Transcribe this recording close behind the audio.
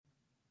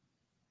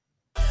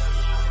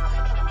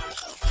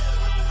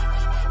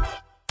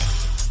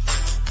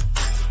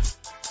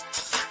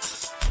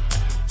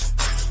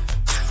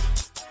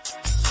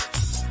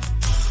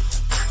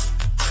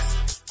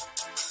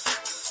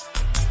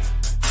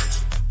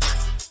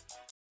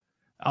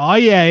Oh,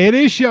 yeah, it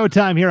is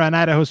showtime here on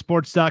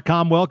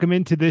idahosports.com. Welcome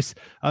into this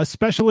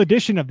special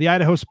edition of the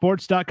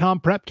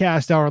idahosports.com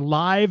Prepcast, our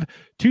live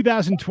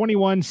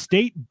 2021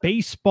 state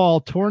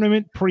baseball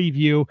tournament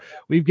preview.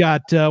 We've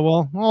got,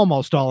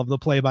 almost all of the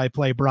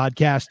play-by-play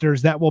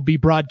broadcasters that will be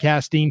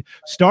broadcasting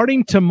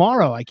starting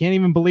tomorrow. I can't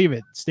even believe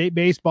it. State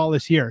baseball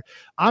is here.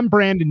 I'm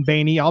Brandon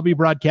Bainey. I'll be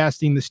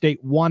broadcasting the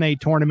state 1A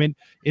tournament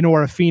in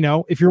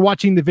Orofino. If you're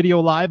watching the video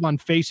live on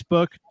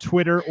Facebook,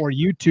 Twitter, or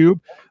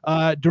YouTube,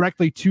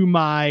 directly to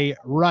my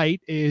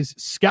right is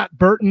Scott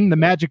Burton, the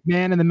Magic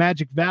Man in the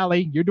Magic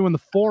Valley. You're doing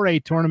the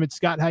 4A tournament.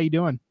 Scott, how you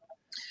doing?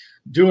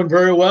 Doing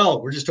very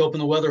well. We're just hoping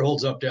the weather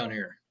holds up down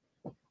here.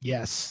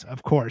 Yes,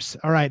 of course.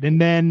 All right. And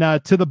then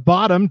to the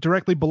bottom,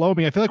 directly below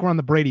me, I feel like we're on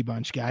the Brady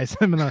Bunch, guys.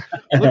 I'm going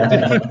to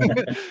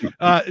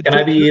look Can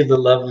I be the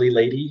lovely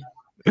lady?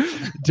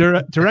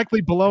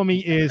 Directly below me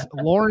is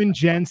Lauren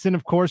Jensen.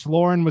 Of course,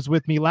 Lauren was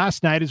with me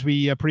last night as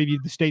we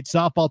previewed the state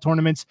softball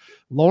tournaments.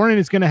 Lauren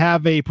is going to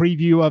have a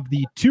preview of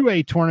the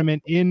 2A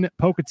tournament in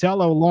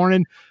Pocatello.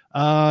 Lauren,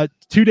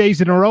 2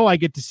 days in a row, I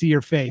get to see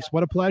your face.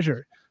 What a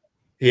pleasure.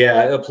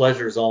 Yeah, the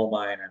pleasure is all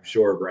mine, I'm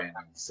sure,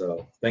 Brandon.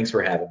 So thanks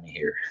for having me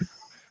here.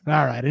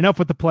 All right, enough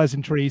with the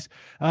pleasantries.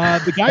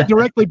 The guy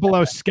directly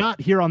below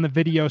Scott here on the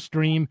video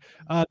stream,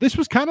 this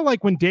was kind of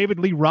like when David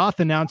Lee Roth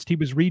announced he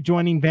was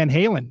rejoining Van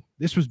Halen.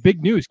 This was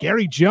big news.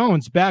 Gary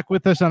Jones back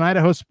with us on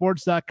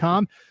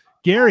idahosports.com.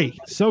 Gary,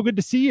 so good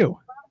to see you.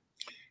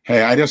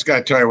 Hey, I just got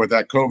to tell you, with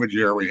that COVID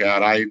year we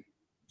had, I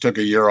took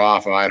a year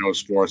off of Idaho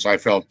Sports. I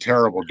felt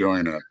terrible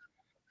doing it.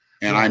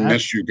 And I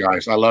miss you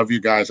guys. I love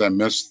you guys. I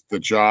miss the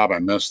job. I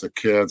miss the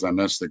kids. I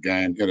miss the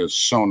game. It is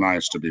so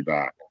nice to be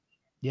back.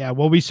 Yeah,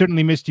 well, we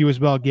certainly missed you as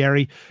well,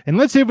 Gary. And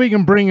let's see if we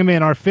can bring him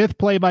in, our fifth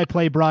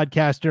play-by-play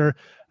broadcaster,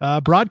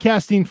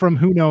 broadcasting from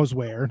who knows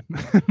where,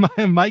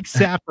 Mike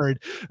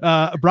Safford,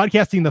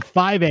 broadcasting the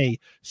 5A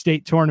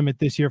state tournament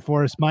this year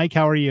for us. Mike,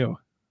 how are you?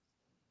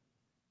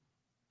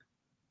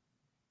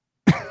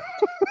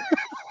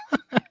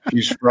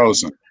 He's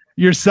frozen.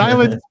 Your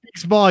silence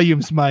speaks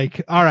volumes,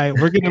 Mike. All right,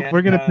 we're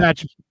gonna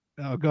patch.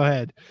 Oh, go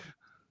ahead.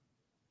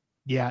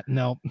 Yeah,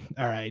 no.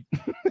 All right.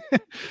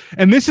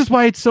 And this is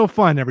why it's so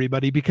fun,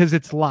 everybody, because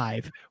it's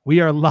live.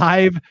 We are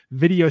live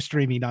video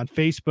streaming on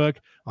Facebook,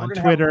 on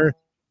Twitter,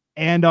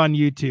 and on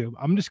YouTube.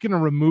 I'm just going to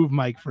remove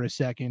Mike for a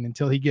second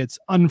until he gets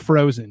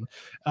unfrozen.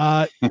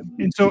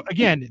 And so,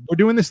 again, we're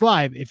doing this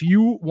live. If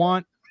you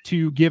want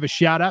to give a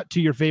shout out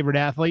to your favorite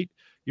athlete,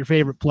 your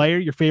favorite player,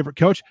 your favorite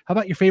coach, how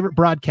about your favorite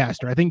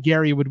broadcaster? I think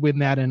Gary would win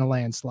that in a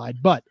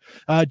landslide. But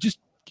just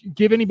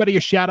give anybody a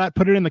shout out,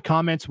 put it in the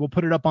comments. We'll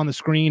put it up on the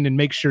screen and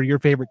make sure your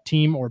favorite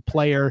team or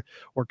player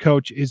or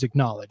coach is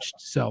acknowledged.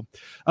 So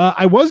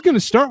I was going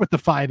to start with the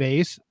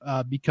 5As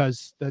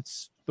because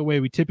that's the way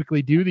we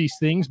typically do these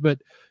things.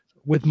 But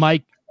with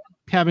Mike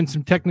having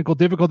some technical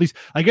difficulties,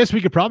 I guess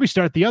we could probably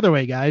start the other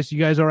way, guys. You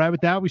guys all right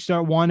with that? We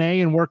start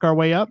 1A and work our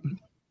way up?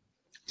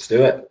 Let's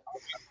do it.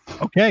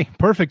 Okay,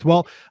 perfect.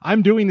 Well,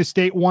 I'm doing the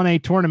state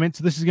 1A tournament,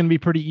 so this is going to be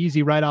pretty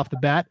easy right off the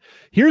bat.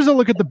 Here's a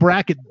look at the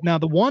bracket. Now,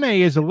 the 1A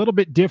is a little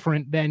bit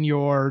different than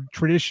your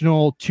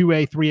traditional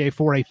 2A, 3A,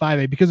 4A,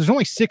 5A because there's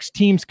only 6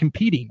 teams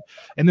competing,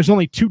 and there's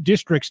only 2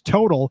 districts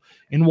total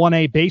in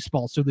 1A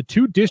baseball. So the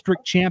 2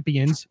 district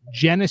champions,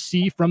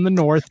 Genesee from the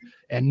north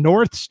and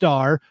North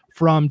Star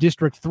from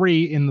District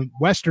 3 in the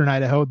western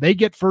Idaho, they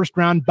get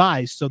first-round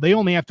byes, so they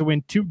only have to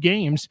win 2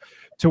 games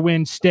to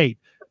win state.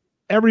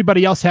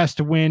 Everybody else has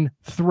to win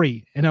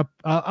 3. And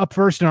up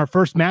first in our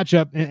first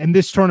matchup, and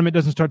this tournament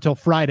doesn't start till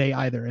Friday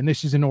either, and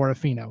this is in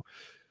Orofino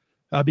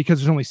because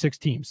there's only 6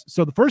 teams.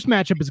 So the first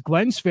matchup is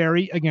Glens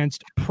Ferry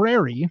against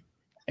Prairie,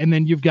 and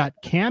then you've got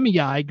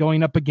Kamiah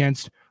going up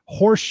against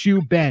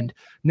Horseshoe Bend.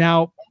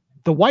 Now,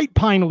 the White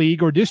Pine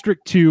League or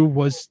District 2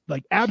 was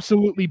like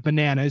absolutely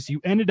bananas.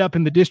 You ended up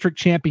in the district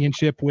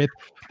championship with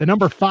the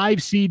number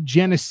 5 seed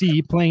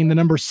Genesee playing the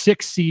number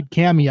 6 seed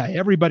Kamiah.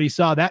 Everybody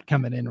saw that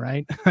coming in,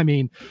 right? I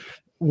mean,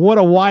 what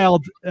a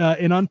wild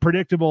and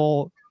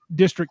unpredictable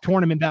district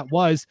tournament that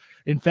was.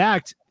 In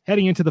fact,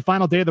 heading into the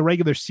final day of the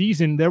regular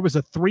season, there was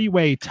a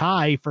 3-way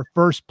tie for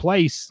first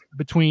place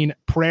between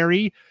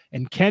Prairie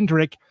and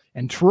Kendrick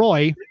and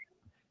Troy.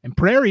 And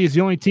Prairie is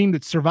the only team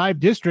that survived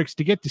districts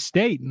to get to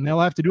state, and they'll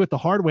have to do it the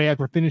hard way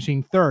after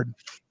finishing 3rd.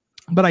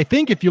 But I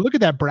think if you look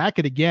at that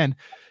bracket again,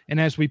 and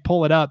as we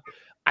pull it up,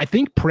 I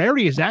think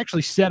Prairie is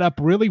actually set up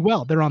really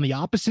well. They're on the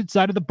opposite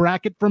side of the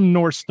bracket from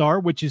North Star,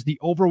 which is the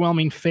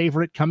overwhelming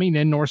favorite coming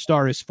in. North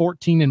Star is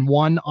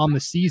 14-1 on the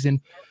season.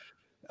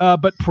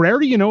 But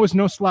Prairie, is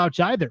no slouch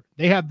either.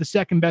 They have the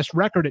second best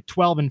record at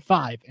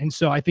 12-5. And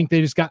so I think they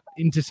just got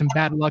into some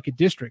bad luck at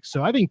districts.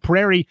 So I think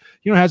Prairie,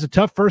 has a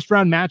tough first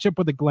round matchup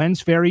with the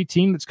Glens Ferry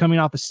team that's coming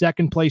off a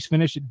second place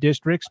finish at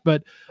districts.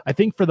 But I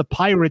think for the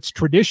Pirates,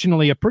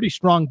 traditionally a pretty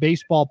strong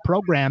baseball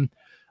program,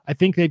 I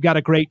think they've got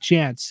a great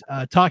chance.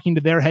 Talking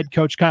to their head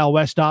coach, Kyle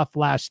Westhoff,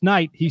 last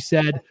night, he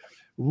said,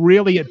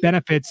 really it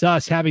benefits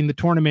us having the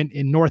tournament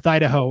in North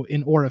Idaho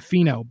in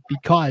Orofino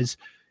because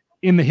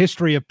in the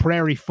history of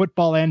Prairie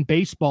football and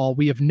baseball,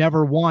 we have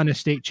never won a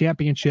state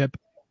championship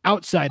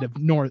outside of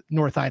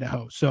North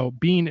Idaho. So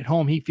being at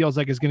home, he feels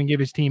like is going to give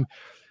his team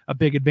a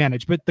big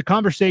advantage. But the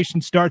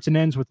conversation starts and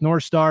ends with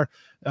North Star.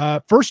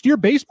 First-year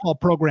baseball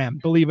program,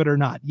 believe it or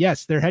not.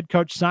 Yes, their head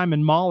coach,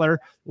 Simon Mahler,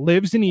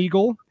 lives in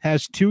Eagle,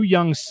 has 2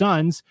 young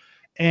sons,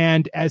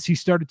 and as he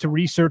started to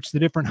research the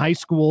different high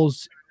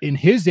schools in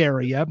his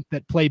area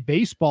that play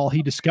baseball,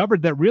 he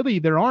discovered that really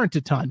there aren't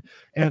a ton.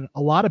 And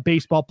a lot of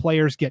baseball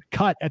players get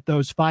cut at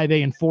those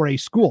 5A and 4A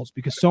schools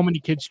because so many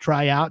kids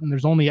try out and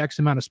there's only X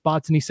amount of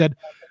spots. And he said,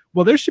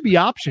 well, there should be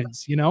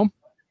options.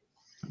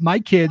 My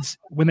kids,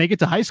 when they get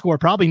to high school, are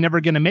probably never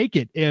going to make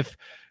it if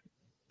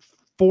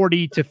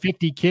 40 to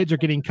 50 kids are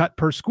getting cut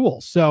per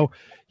school. So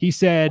he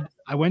said,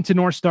 I went to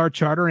North Star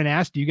Charter and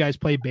asked, do you guys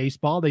play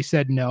baseball? They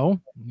said no.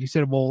 He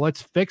said, well,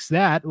 let's fix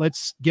that.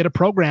 Let's get a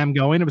program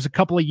going. It was a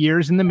couple of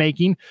years in the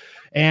making.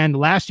 And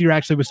last year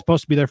actually was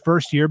supposed to be their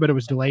first year, but it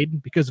was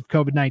delayed because of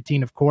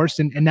COVID-19, of course.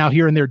 And now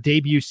here in their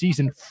debut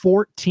season,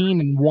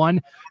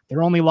 14-1.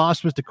 Their only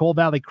loss was to Coal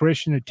Valley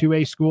Christian, a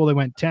 2A school. They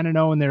went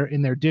 10-0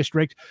 in their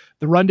district.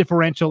 The run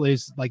differential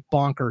is like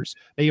bonkers.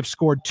 They have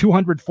scored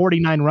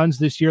 249 runs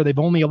this year. They've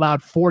only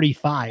allowed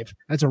 45.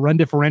 That's a run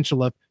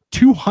differential of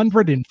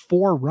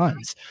 204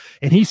 runs.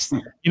 And he's,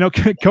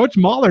 Coach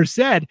Mahler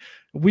said,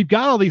 we've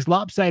got all these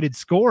lopsided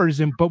scores,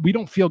 but we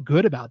don't feel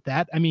good about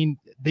that. I mean,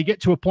 they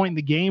get to a point in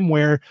the game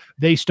where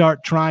they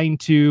start trying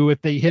to,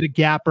 if they hit a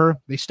gapper,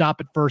 they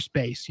stop at first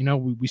base.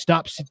 We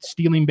stop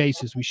stealing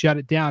bases. We shut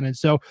it down. And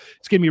so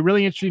it's going to be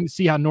really interesting to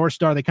see how North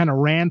Star, they kind of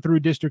ran through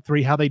District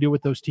 3, how they do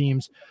with those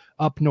teams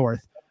up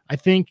north. I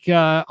think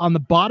on the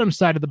bottom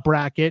side of the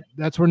bracket,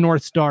 that's where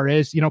North Star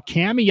is.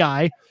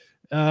 Cami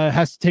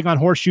has to take on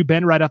Horseshoe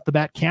Bend right off the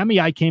bat.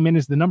 Cami came in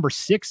as the number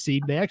 6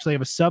 seed. They actually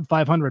have a sub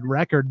 500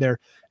 record. They're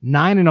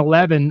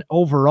 9-11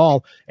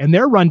 overall, and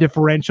their run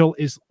differential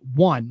is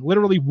 1,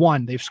 literally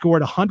 1. They've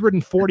scored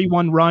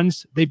 141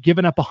 runs. They've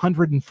given up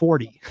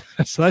 140.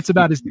 So that's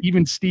about as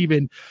even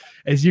Steven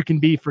as you can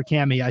be for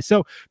Cami.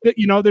 So,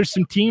 there's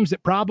some teams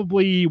that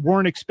probably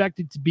weren't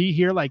expected to be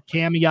here, like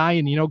Cami,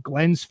 and,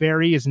 Glens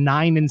Ferry is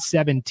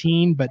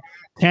 9-17, but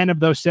 10 of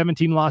those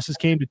 17 losses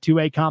came to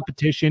 2A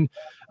competition.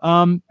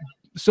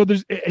 So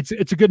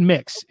it's a good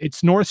mix.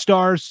 It's North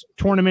Star's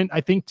tournament,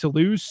 I think, to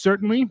lose,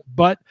 certainly,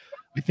 but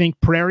I think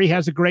Prairie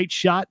has a great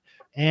shot.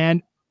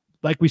 And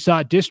like we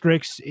saw at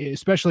districts,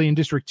 especially in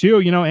District 2,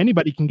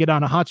 anybody can get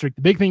on a hot streak.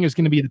 The big thing is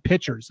going to be the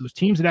pitchers. Those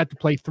teams that have to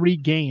play 3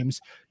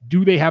 games,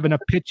 do they have enough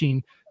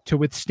pitching to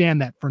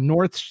withstand that? For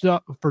North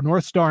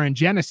Star and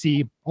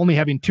Genesee, only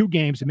having 2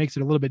 games, it makes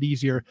it a little bit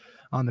easier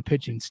on the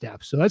pitching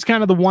staff. So that's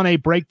kind of the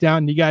 1A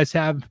breakdown. You guys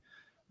have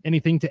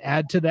anything to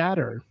add to that,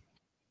 or?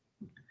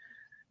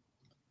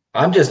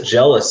 I'm just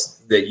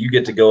jealous that you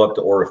get to go up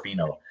to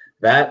Orofino.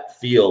 That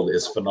field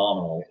is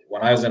phenomenal.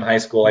 When I was in high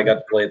school, I got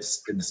to play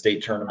in the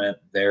state tournament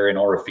there in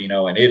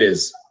Orofino, and it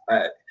is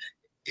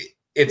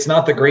it's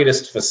not the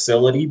greatest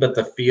facility, but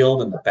the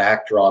field and the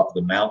backdrop,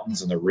 the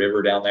mountains and the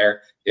river down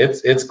there,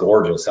 it's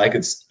gorgeous. I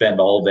could spend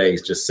all day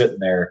just sitting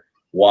there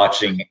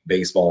watching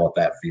baseball at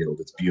that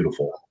field. It's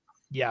beautiful.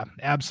 Yeah,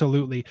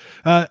 absolutely.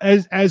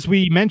 As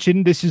we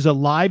mentioned, this is a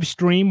live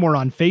stream. We're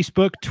on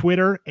Facebook,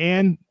 Twitter,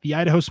 and the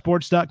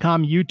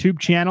idahosports.com YouTube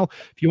channel.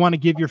 If you want to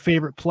give your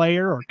favorite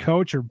player or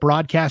coach or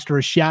broadcaster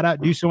a shout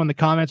out, do so in the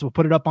comments. We'll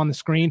put it up on the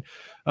screen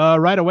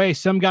right away.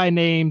 Some guy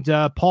named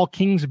Paul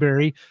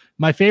Kingsbury.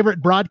 My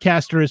favorite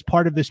broadcaster is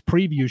part of this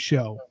preview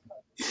show.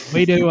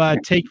 Way to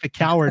take the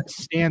coward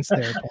stance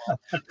there, Paul.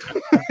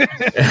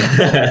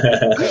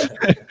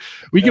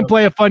 We can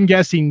play a fun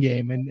guessing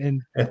game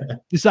and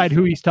decide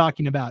who he's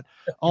talking about.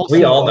 Also,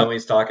 we all know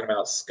he's talking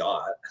about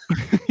Scott.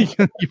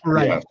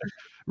 Right. Yeah.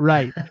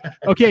 Right.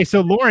 Okay, so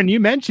Lauren, you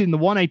mentioned the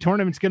 1A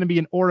tournament's going to be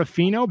in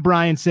Orofino.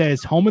 Brian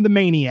says home of the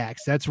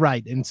Maniacs. That's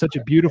right. And such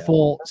a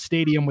beautiful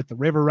stadium with the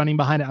river running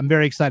behind it. I'm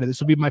very excited. This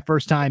will be my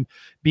first time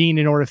being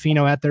in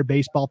Orofino at their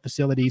baseball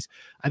facilities.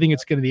 I think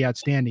it's going to be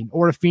outstanding.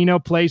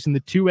 Orofino plays in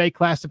the 2A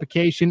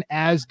classification,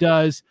 as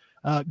does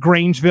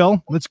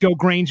Grangeville. Let's go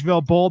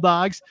Grangeville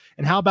Bulldogs.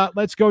 And how about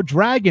let's go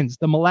Dragons,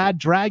 the Malad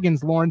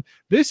Dragons, Lauren.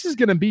 This is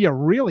going to be a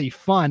really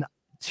fun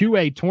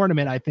 2A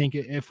tournament, I think,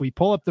 if we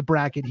pull up the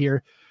bracket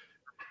here.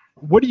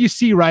 What do you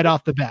see right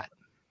off the bat?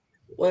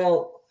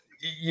 Well,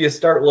 you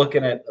start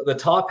looking at the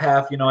top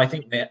half. I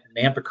think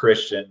Nampa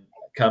Christian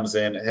comes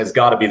in, has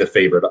got to be the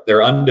favorite.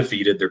 They're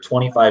undefeated. They're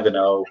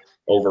 25-0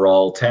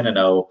 overall,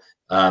 10-0.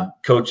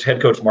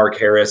 Head coach Mark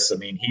Harris, I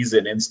mean, he's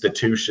an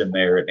institution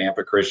there at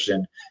Nampa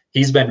Christian.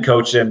 He's been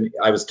coaching.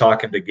 I was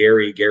talking to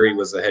Gary. Gary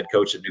was the head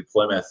coach at New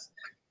Plymouth,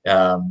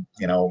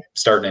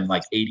 starting in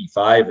like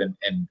 85.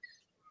 And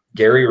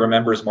Gary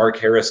remembers Mark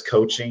Harris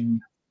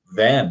coaching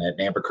then at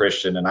Nampa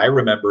Christian, and I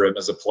remember him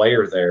as a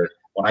player there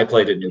when I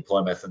played at New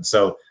Plymouth. And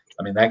so,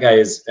 I mean, that guy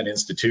is an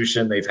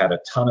institution. They've had a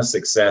ton of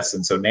success,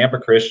 and so Nampa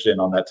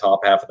Christian on that top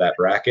half of that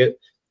bracket,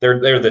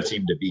 they're the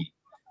team to beat.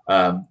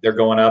 They're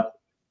going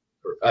up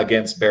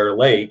against Bear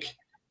Lake,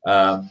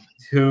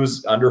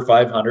 who's under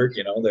 500.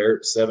 They're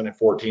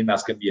 7-14.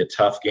 That's going to be a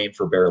tough game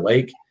for Bear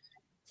Lake.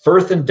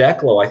 Firth and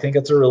Declo, I think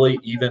it's a really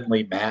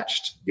evenly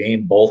matched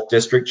game. Both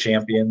district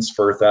champions,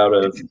 Firth out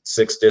of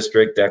 6th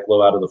district,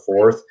 Declo out of the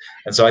 4th.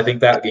 And so I think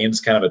that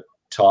game's kind of a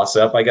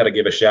toss-up. I got to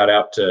give a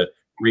shout-out to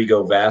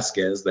Rigo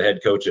Vasquez, the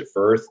head coach at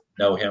Firth.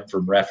 Know him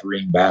from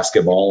refereeing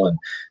basketball and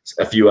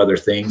a few other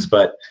things.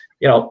 But,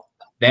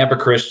 Nampa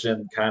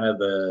Christian, kind of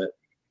the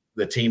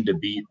team to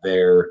beat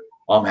there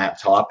on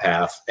that top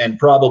half, and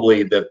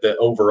probably the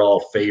overall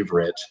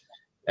favorite.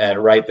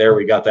 And right there,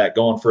 we got that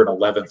going for an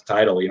 11th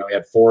title. We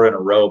had 4 in a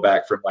row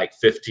back from like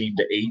 15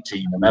 to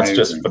 18, and that's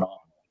just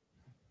phenomenal.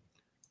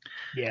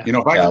 Yeah.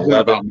 If I can think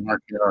about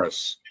Mark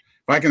Harris,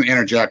 if I can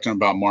interject him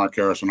about Mark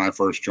Harris when I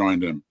first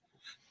joined him,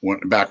 when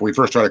we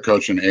first started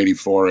coaching in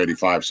 84,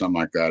 85, something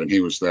like that, and he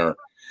was there.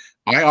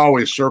 I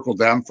always circled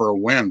them for a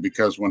win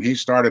because when he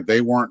started,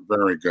 they weren't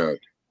very good.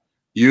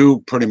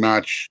 You pretty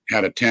much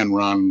had a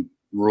 10-run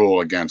rule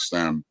against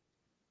them,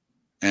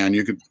 and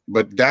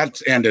but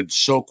that ended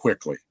so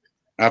quickly.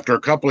 After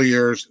a couple of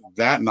years,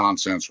 that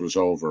nonsense was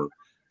over,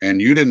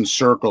 and you didn't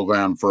circle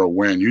them for a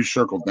win. You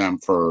circled them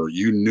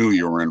you knew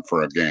you were in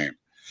for a game.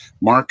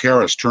 Mark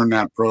Harris turned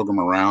that program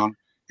around,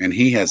 and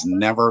he has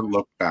never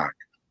looked back.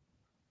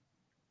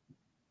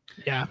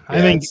 Yeah,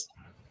 I think,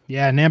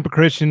 Nampa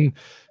Christian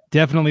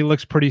definitely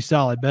looks pretty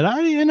solid, but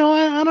I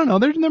don't know.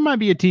 There might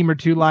be a team or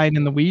two lying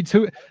in the weeds.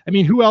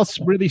 Who else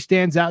really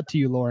stands out to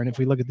you, Lauren, if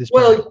we look at this?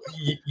 Well,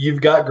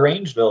 you've got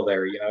Grangeville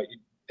there,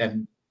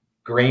 and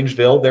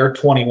Grangeville, they're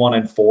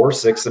 21-4,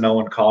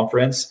 6-0 in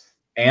conference,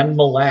 and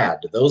Malad.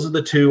 Those are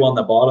the two on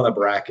the bottom of the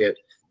bracket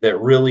that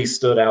really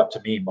stood out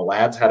to me.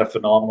 Malad's had a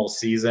phenomenal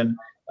season,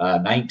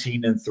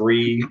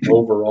 19-3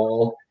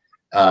 overall.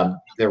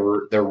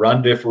 Their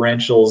run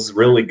differential's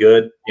really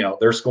good.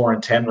 They're scoring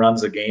 10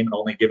 runs a game and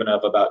only giving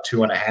up about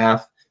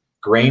 2.5.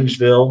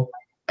 Grangeville,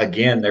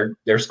 again,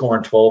 they're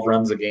scoring 12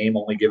 runs a game,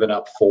 only giving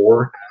up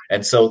 4.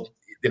 And so,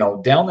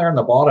 down there in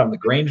the bottom, the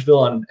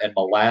Grangeville and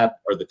Malad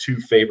are the two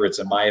favorites,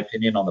 in my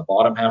opinion, on the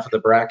bottom half of the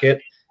bracket.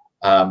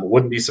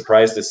 Wouldn't be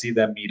surprised to see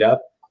them meet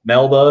up.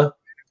 Melba,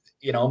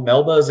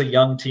 Melba is a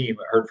young team.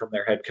 I heard from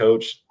their head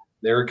coach.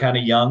 They're kind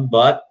of young,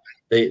 but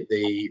they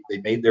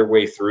made their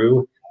way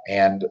through,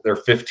 and they're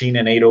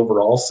 15-8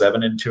 overall,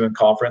 7-2 in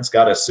conference.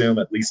 Got to assume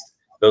at least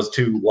those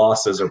 2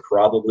 losses are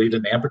probably to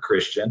Nampa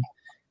Christian.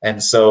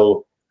 And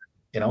so,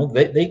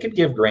 they could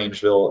give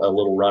Grangeville a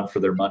little run for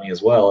their money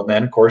as well. And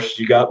then, of course,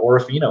 you got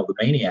Orofino, the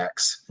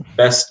Maniacs,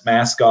 best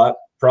mascot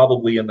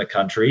probably in the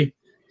country.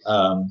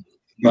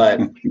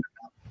 But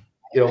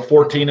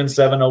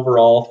 14-7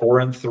 overall,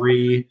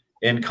 4-3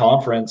 in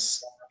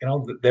conference.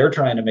 They're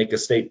trying to make a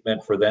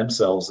statement for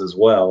themselves as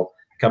well,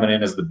 coming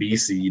in as the B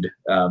seed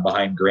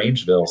behind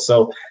Grangeville.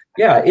 So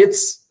yeah,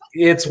 it's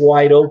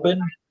wide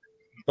open,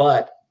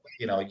 but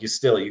you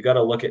got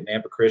to look at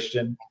Nampa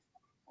Christian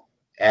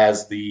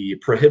as the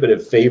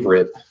prohibitive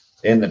favorite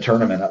in the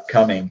tournament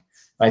upcoming.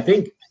 I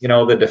think,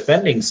 the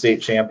defending state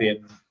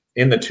champion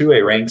in the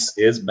 2A ranks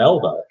is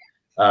Melba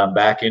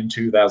back in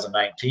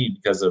 2019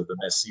 because of the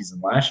missed season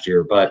last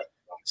year. But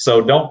so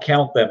don't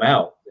count them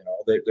out.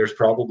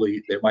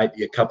 There might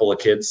be a couple of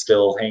kids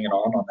still hanging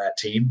on that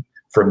team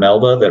from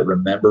Melba that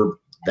remember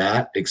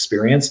that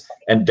experience.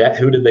 And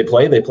who did they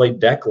play? They played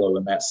Declo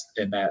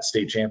in that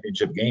state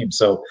championship game.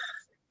 So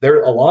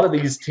a lot of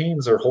these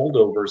teams are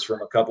holdovers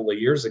from a couple of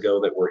years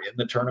ago that were in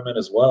the tournament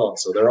as well, and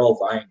so they're all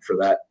vying for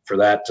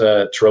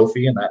that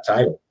trophy and that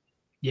title.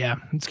 Yeah,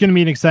 it's going to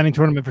be an exciting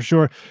tournament for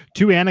sure.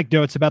 2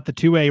 anecdotes about the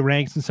 2A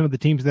ranks and some of the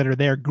teams that are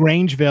there.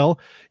 Grangeville,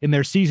 in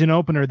their season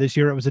opener this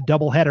year, it was a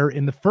doubleheader.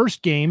 In the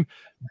first game,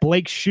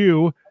 Blake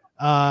Shue,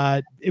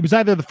 it was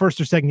either the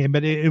first or second game,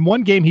 but in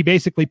one game he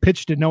basically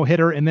pitched a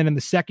no-hitter, and then in the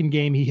second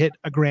game he hit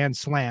a grand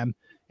slam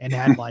and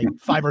had like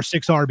 5 or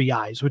 6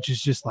 RBIs, which is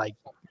just like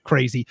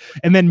crazy.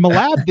 And then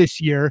Malad this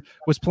year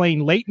was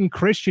playing Layton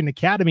Christian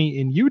Academy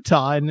in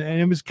Utah, and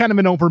it was kind of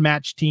an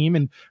overmatched team.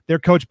 And their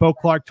coach, Bo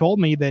Clark, told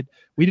me that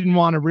we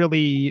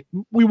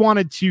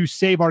wanted to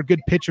save our good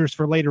pitchers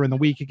for later in the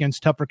week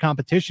against tougher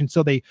competition.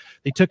 So they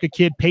took a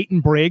kid, Peyton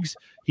Briggs.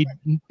 He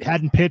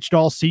hadn't pitched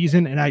all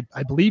season, and I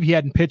believe he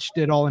hadn't pitched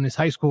at all in his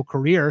high school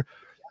career.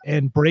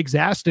 And Briggs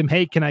asked him,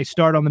 "Hey, can I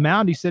start on the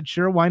mound?" He said,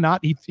 "Sure, why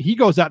not?" He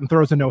goes out and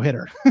throws a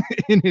no-hitter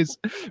in his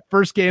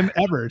first game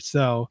ever.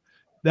 So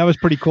that was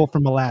pretty cool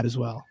from Malad as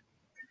well.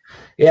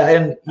 Yeah,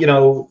 and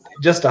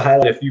just to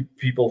highlight a few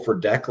people for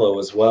Declo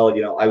as well.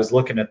 I was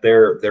looking at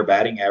their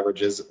batting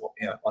averages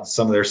on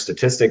some of their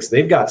statistics.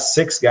 They've got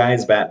 6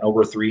 guys batting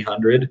over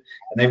 300, and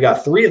they've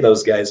got 3 of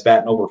those guys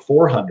batting over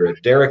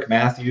 400. Derek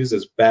Matthews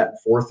is batting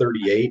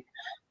 438.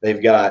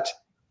 They've got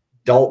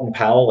Dalton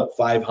Powell at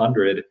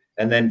 500,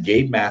 and then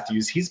Gabe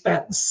Matthews, he's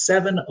batting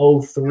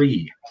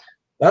 703.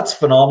 That's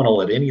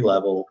phenomenal at any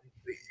level.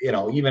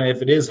 Even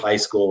if it is high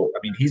school, I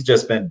mean, he's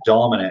just been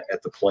dominant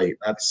at the plate.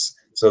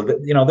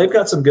 They've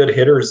got some good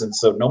hitters, and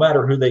so no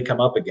matter who they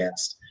come up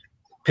against,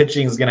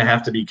 pitching is going to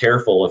have to be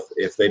careful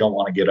if they don't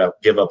want to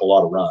give up a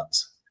lot of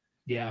runs.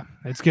 Yeah,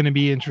 it's going to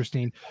be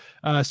interesting.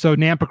 So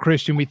Nampa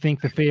Christian, we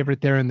think the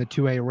favorite there in the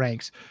 2A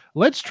ranks.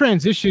 Let's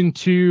transition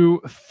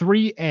to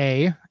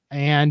 3A.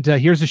 And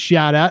here's a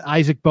shout out,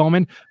 Isaac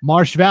Bowman,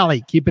 Marsh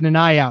Valley, keeping an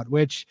eye out,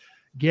 which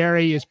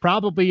Gary is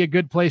probably a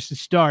good place to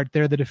start.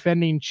 They're the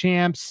defending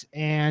champs,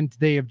 and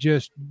they have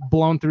just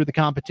blown through the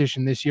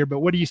competition this year. But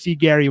what do you see,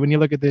 Gary, when you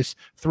look at this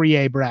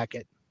 3A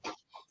bracket?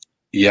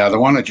 Yeah, the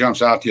one that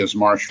jumps out to you is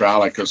Marsh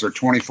Valley because they're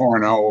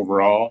 24-0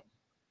 overall,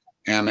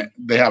 and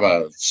they have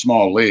a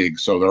small league,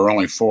 so they're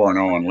only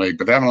 4-0 in league,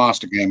 but they haven't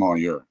lost a game all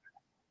year.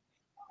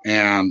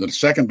 And the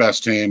second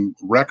best team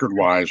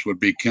record-wise would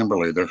be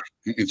Kimberly.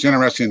 It's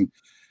interesting.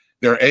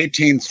 They're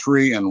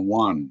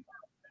 18-3-1.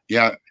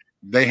 Yeah,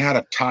 they had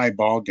a tie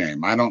ball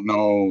game. I don't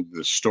know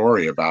the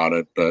story about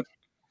it, but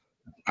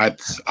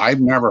I've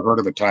never heard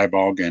of a tie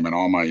ball game in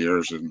all my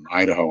years in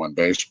Idaho in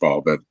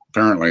baseball, but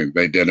apparently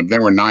they did. They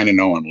were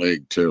 9-0 in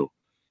league too.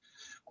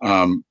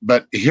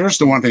 But here's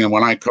the one thing, and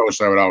when I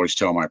coached, I would always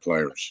tell my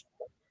players,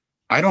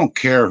 I don't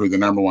care who the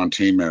number one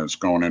team is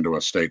going into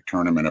a state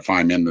tournament if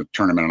I'm in the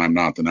tournament and I'm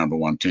not the number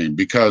one team,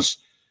 because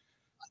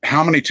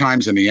how many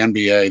times in the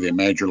NBA, the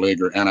Major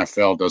League, or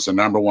NFL does the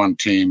number one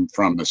team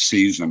from the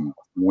season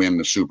win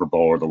the Super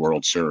Bowl or the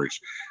World Series?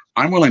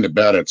 I'm willing to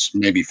bet it's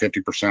maybe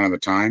 50% of the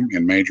time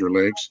in major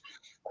leagues.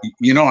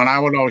 And I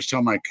would always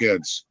tell my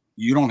kids,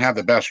 you don't have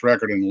the best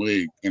record in the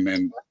league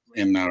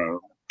in a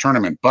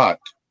tournament, but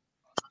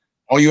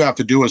all you have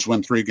to do is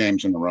win 3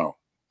 games in a row.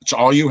 It's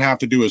all you have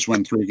to do is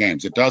win 3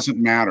 games. It doesn't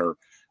matter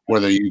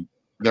whether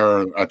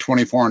they're a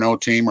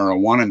 24-0 team or a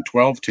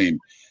 1-12 team.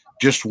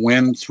 Just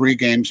win 3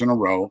 games in a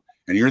row,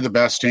 and you're the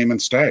best team in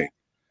state.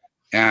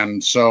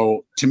 And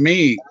so, to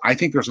me, I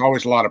think there's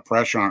always a lot of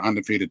pressure on an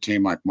undefeated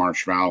team like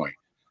Marsh Valley,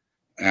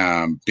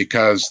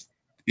 because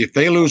if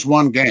they lose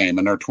 1 game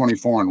and they're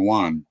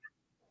 24-1,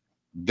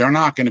 they're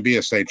not going to be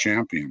a state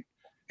champion,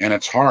 and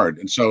it's hard.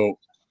 And so,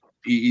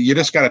 you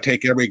just got to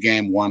take every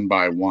game one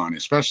by one,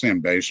 especially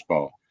in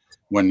baseball,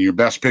 when your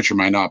best pitcher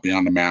might not be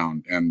on the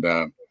mound. And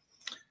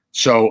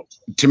so,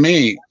 to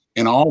me,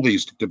 in all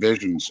these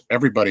divisions,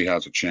 everybody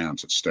has a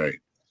chance at state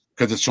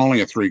because it's only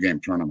a 3-game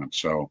tournament.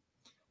 So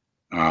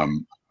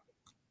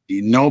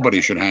nobody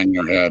should hang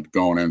their head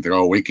going in and think,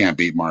 oh, we can't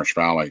beat Marsh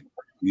Valley.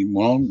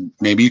 Well,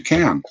 maybe you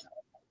can.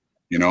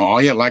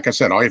 Like I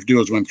said, all you have to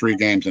do is win 3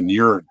 games and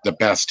you're the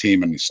best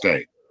team in the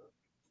state.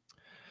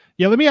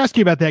 Yeah, let me ask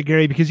you about that,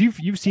 Gary, because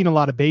you've seen a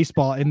lot of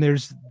baseball, and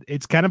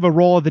it's kind of a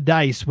roll of the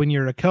dice when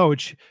you're a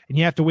coach and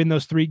you have to win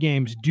those 3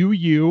 games. Do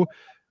you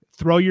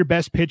throw your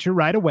best pitcher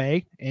right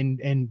away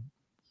and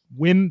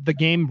win the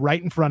game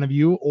right in front of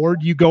you, or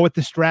do you go with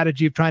the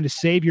strategy of trying to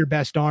save your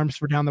best arms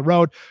for down the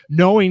road,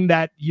 knowing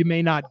that you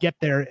may not get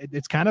there?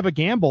 It's kind of a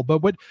gamble,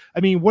 but what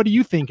do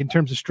you think in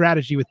terms of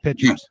strategy with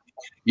pitchers?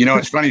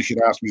 It's funny you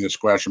should ask me this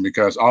question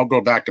because I'll go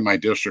back to my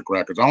district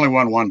records. I only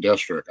won 1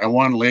 district. I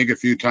won league a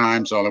few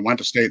times. So I went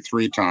to state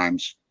 3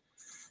 times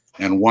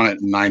and won it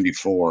in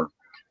 94.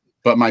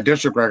 But my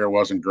district record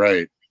wasn't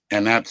great.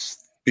 And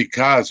that's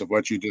because of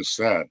what you just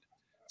said.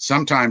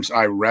 Sometimes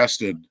I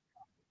rested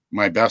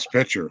my best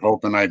pitcher,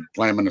 hoping I'd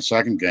play him in the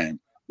second game.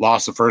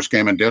 Lost the first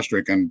game in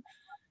district. And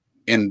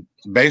in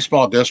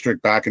baseball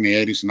district back in the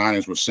 80s and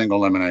 90s was single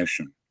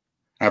elimination.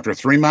 After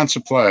 3 months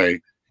of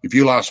play, if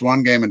you lost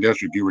 1 game in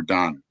district, you were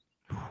done.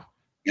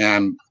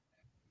 And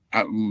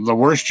the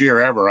worst year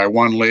ever, I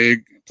won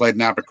league, played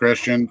Napa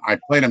Christian. I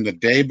played him the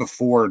day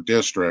before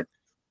district,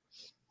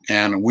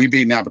 and we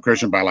beat Napa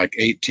Christian by like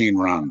 18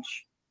 runs.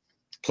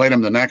 Played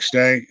them the next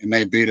day, and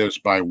they beat us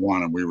by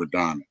 1, and we were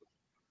done.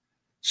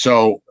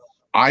 So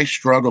I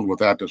struggled with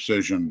that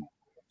decision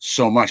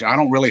so much. I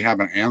don't really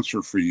have an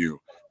answer for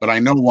you, but I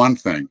know one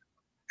thing.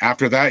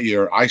 After that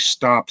year, I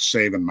stopped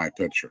saving my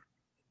pitcher.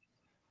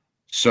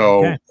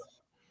 So, okay.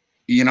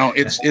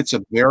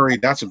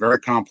 That's a very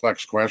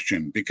complex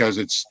question because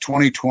it's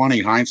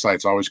 2020.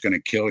 Hindsight's always going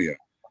to kill you.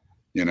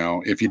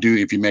 If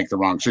you make the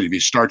wrong decision. If you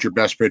start your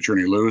best pitcher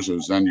and he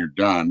loses, then you're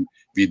done.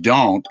 If you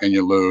don't and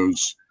you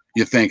lose,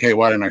 you think, hey,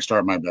 why didn't I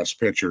start my best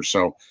pitcher?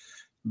 So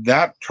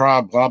that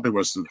probably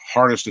was the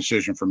hardest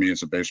decision for me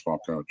as a baseball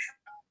coach.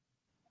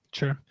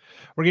 Sure.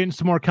 We're getting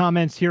some more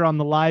comments here on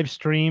the live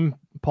stream.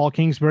 Paul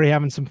Kingsbury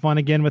having some fun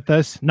again with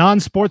us.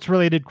 Non-sports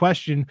related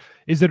question.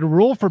 Is it a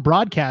rule for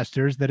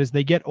broadcasters that as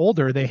they get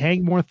older, they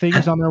hang more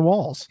things on their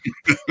walls?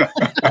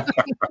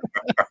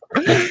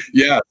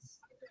 Yeah.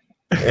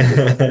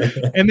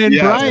 And then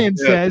Brian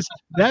says,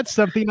 that's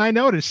something I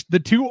noticed. The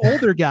 2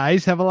 older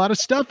guys have a lot of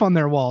stuff on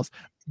their walls.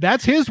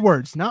 That's his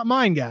words, not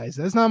mine, guys.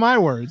 That's not my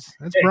words.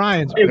 That's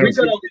Brian's words.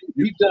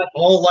 We've got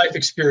all life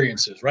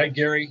experiences, right,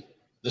 Gary?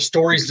 The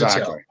stories to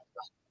tell.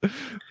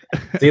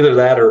 It's either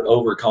that or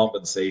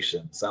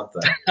overcompensation,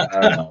 something. I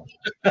don't know.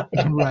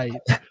 Right.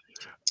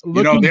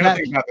 The other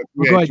thing about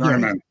the 3A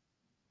tournament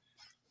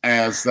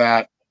is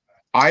that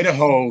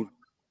Idaho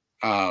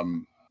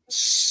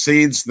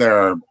seeds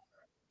their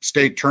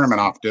state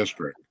tournament off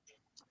district.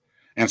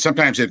 And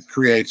sometimes it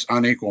creates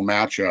unequal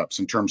matchups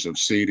in terms of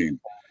seeding.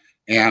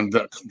 And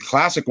the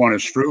classic one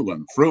is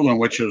Fruitland. Fruitland,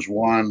 which has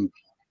won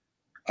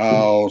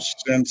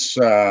since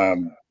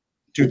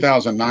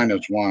 2009,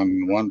 has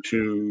won 1,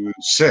 2,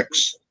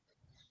 6.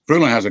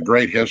 Fruitland has a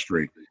great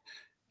history.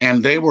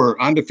 And they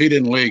were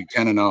undefeated in league,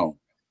 10-0.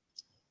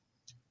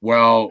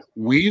 Well,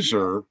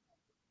 Homedale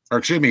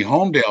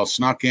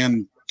snuck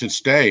in to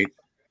state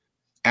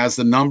as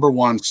the number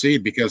 1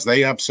 seed because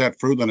they upset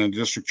Fruitland in the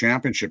district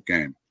championship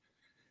game.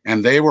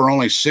 And they were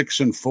only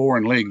 6-4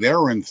 in league. They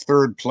were in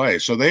 3rd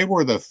place. So they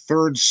were the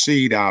 3rd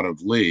seed out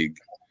of league,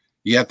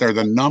 yet they're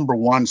the number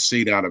 1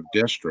 seed out of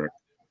district.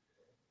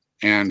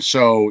 And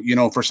so,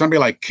 for somebody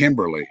like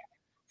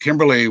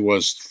Kimberly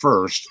was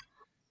first.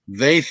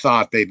 They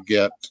thought they'd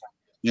get,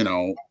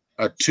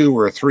 a 2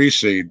 or a 3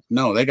 seed.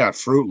 No, they got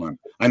Fruitland.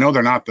 I know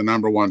they're not the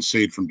number 1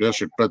 seed from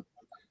district, but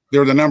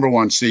they're the number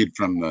 1 seed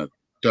from the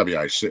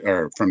WIC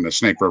or from the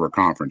Snake River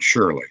Conference.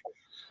 Surely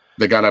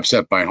they got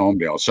upset by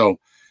Homedale. So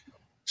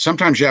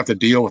sometimes you have to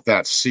deal with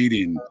that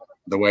seeding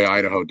the way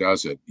Idaho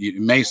does it. It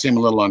may seem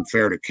a little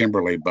unfair to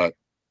Kimberly, but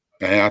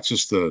that's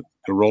just the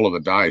roll of the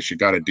dice. You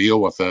got to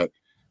deal with it,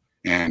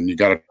 and you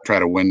got to try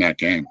to win that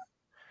game.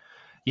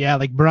 Yeah,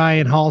 like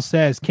Brian Hall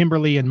says,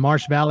 Kimberly and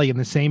Marsh Valley in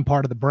the same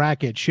part of the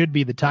bracket should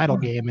be the title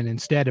game, and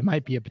instead it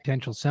might be a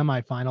potential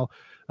semifinal.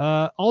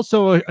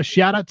 Also, a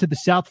shout out to the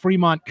South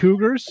Fremont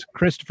Cougars.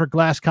 Christopher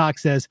Glasscock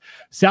says,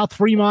 South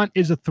Fremont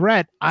is a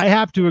threat. I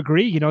have to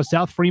agree.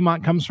 South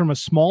Fremont comes from a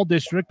small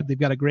district, but they've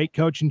got a great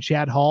coach in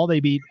Chad Hall. They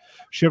beat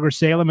Sugar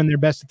Salem in their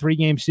best of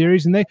 3-game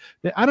series, and they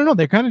I don't know,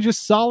 they're kind of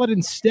just solid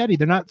and steady.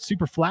 They're not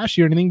super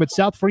flashy or anything, but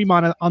South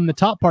Fremont on the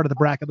top part of the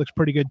bracket looks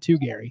pretty good too,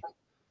 Gary.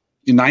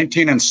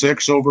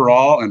 19-6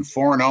 overall and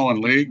 4-0 in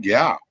league.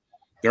 Yeah,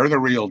 they're the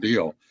real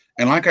deal.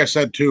 And like I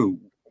said, too,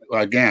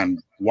 again,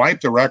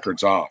 wipe the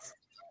records off.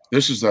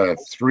 This is a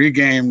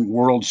 3-game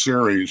World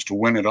Series to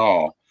win it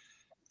all.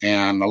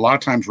 And a lot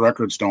of times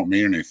records don't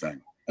mean anything.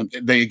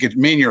 They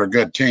mean you're a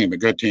good team, but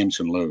good teams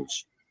can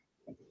lose.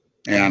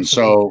 And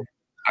so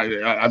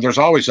there's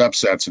always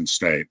upsets in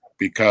state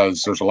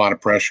because there's a lot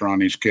of pressure on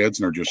these kids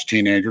and they're just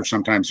teenagers.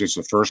 Sometimes it's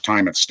the first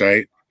time at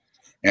state,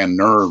 and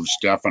nerves,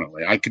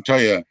 definitely. I could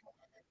tell you,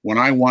 when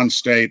I won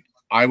state,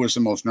 I was the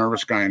most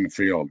nervous guy in the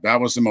field.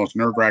 That was the most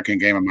nerve-wracking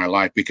game of my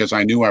life because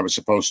I knew I was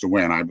supposed to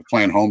win. I was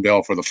playing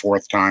Homedale for the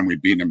 4th time.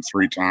 We'd beaten him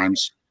 3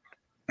 times.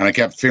 And I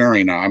kept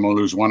fearing I'm going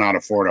to lose 1 out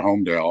of 4 to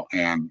Homedale,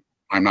 and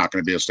I'm not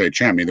going to be a state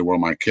champ. Neither will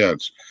my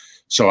kids.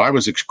 So I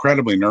was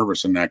incredibly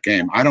nervous in that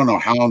game. I don't know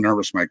how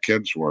nervous my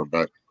kids were,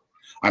 but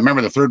I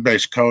remember the third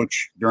base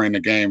coach during the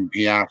game,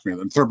 he asked me,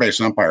 the third base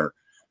umpire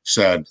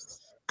said,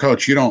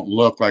 Coach, you don't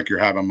look like you're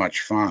having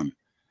much fun.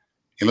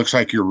 It looks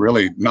like you're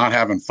really not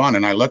having fun.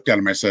 And I looked at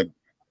him, I said,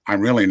 I'm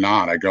really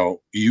not. I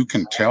go, you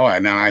can tell.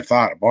 And then I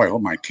thought, boy, I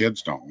hope my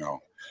kids don't know.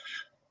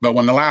 But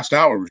when the last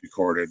hour was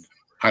recorded,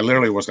 I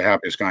literally was the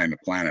happiest guy on the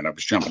planet. I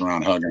was jumping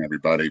around, hugging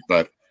everybody.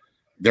 But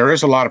there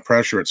is a lot of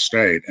pressure at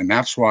state, and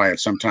that's why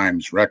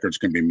sometimes records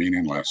can be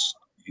meaningless.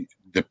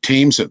 The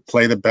teams that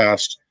play the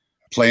best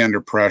play under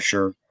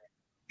pressure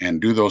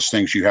and do those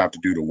things you have to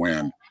do to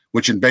win,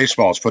 which in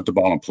baseball is put the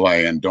ball in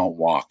play and don't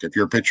walk. If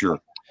you're a pitcher,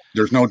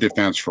 there's no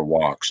defense for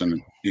walks.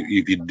 And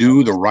if you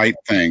do the right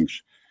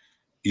things,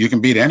 you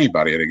can beat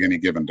anybody at any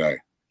given day.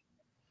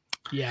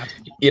 Yeah.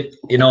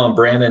 And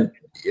Brandon,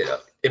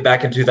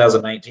 back in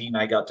 2019,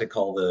 I got to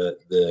call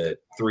the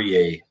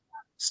 3A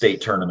state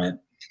tournament,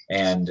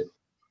 and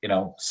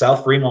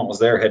South Fremont was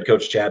there. Head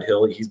coach Chad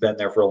Hill, he's been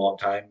there for a long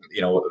time.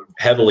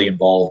 Heavily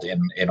involved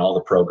in all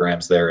the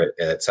programs there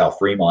at South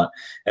Fremont,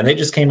 and they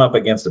just came up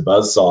against a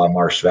buzzsaw in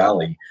Marsh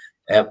Valley.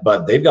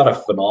 But they've got a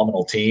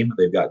phenomenal team.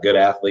 They've got good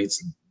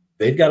athletes.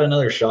 They've got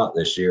another shot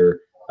this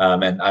year,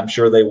 and I'm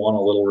sure they want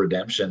a little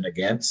redemption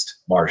against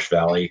Marsh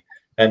Valley.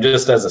 And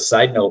just as a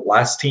side note,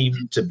 last team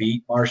to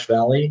beat Marsh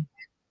Valley,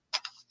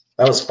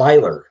 that was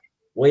Filer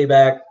way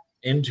back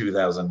in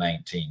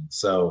 2019.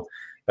 So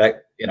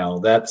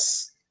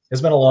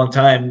it's been a long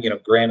time.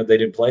 Granted they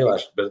didn't play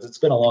last, but it's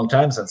been a long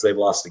time since they've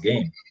lost a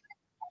game.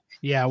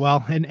 Yeah,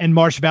 well, and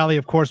Marsh Valley,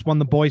 of course, won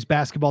the boys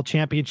basketball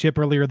championship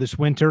earlier this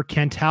winter.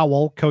 Kent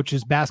Howell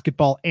coaches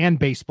basketball and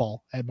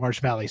baseball at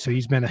Marsh Valley, so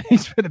he's been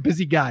a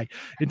busy guy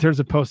in terms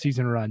of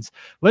postseason runs.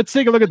 Let's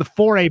take a look at the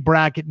 4A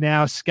bracket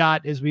now,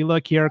 Scott. As we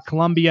look here,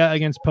 Columbia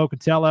against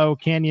Pocatello,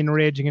 Canyon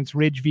Ridge against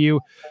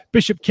Ridgeview,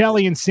 Bishop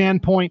Kelly and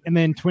Sandpoint, and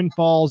then Twin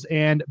Falls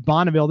and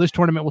Bonneville. This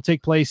tournament will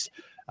take place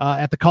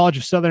at the College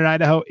of Southern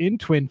Idaho in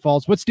Twin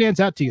Falls. What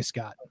stands out to you,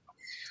 Scott?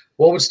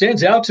 Well, what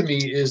stands out to me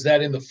is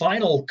that in the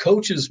final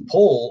coaches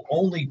poll,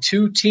 only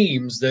 2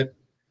 teams that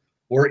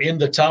were in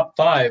the top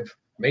 5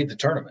 made the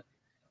tournament.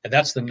 And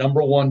that's the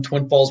number 1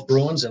 Twin Falls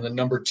Bruins and the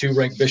number 2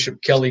 ranked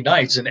Bishop Kelly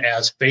Knights. And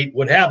as fate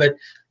would have it,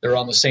 they're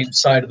on the same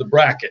side of the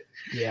bracket.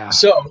 Yeah.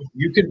 So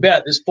you can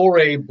bet this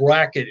 4A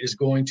bracket is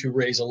going to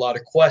raise a lot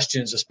of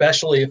questions,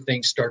 especially if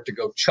things start to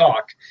go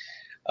chalk.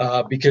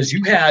 Because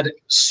you had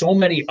so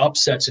many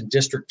upsets in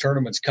district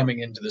tournaments coming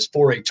into this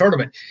 4A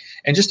tournament.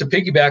 And just to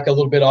piggyback a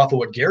little bit off of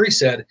what Gary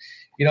said,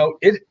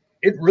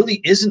 it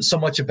really isn't so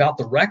much about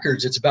the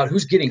records. It's about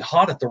who's getting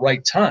hot at the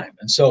right time.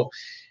 And so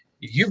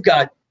you've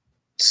got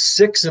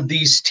 6 of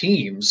these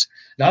teams,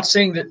 not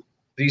saying that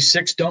these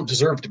 6 don't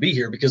deserve to be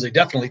here because they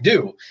definitely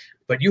do,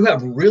 but you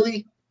have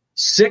really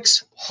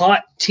 6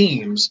 hot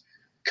teams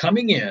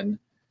coming in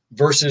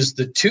versus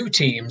the 2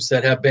 teams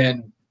that have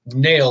been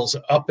nails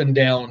up and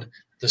down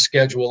the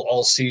schedule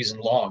all season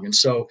long. And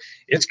so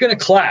it's going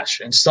to clash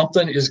and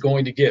something is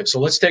going to give. So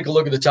let's take a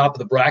look at the top of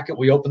the bracket.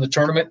 We open the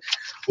tournament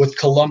with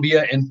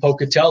Columbia and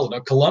Pocatello. Now,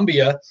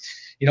 Columbia,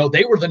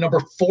 they were the number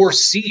 4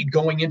 seed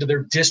going into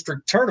their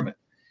district tournament.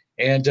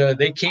 And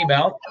they came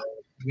out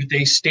with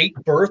a state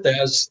berth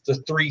as the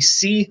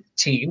 3C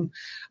team,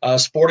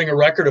 sporting a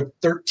record of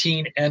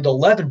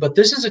 13-11. But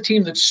this is a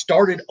team that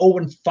started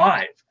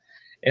 0-5.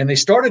 And they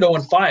started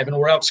 0-5 and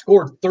were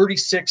outscored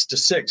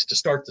 36-6 to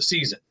start the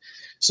season.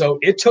 So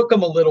it took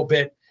them a little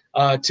bit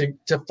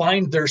to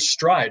find their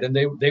stride, and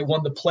they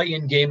won the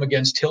play-in game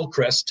against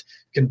Hillcrest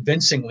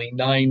convincingly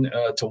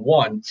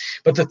 9-1.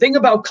 But the thing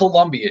about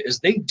Columbia is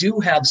they do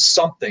have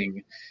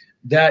something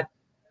that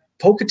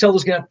Pocatello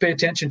is going to have to pay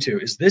attention to.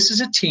 This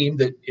is a team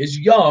that is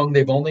young.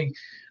 They've only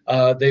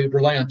they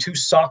rely on 2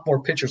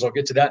 sophomore pitchers. I'll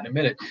get to that in a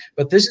minute.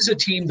 But this is a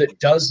team that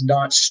does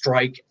not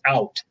strike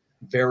out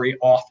very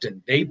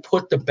often. They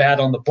put the bat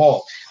on the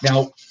ball.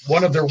 Now,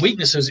 one of their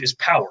weaknesses is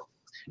power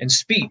and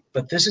speed,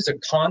 but this is a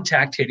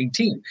contact hitting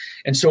team.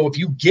 And so if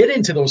you get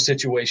into those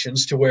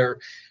situations to where,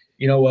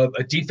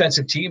 a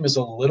defensive team is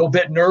a little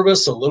bit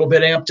nervous, a little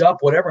bit amped up,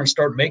 whatever, and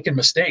start making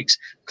mistakes,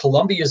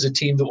 Columbia is a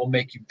team that will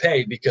make you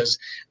pay because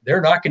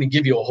they're not going to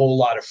give you a whole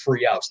lot of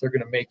free outs. They're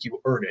going to make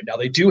you earn it. Now,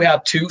 they do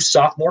have 2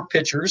 sophomore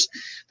pitchers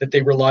that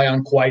they rely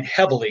on quite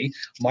heavily,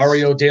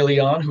 Mario De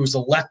Leon, who's a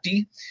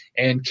lefty,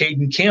 and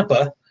Caden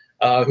Campa,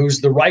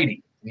 who's the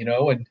righty,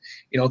 and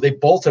they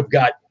both have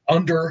got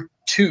under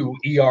 2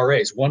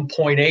 ERAs,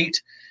 1.8,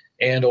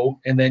 and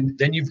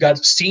then you've got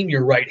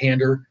senior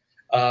right-hander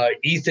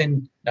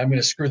Ethan. I'm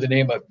going to screw the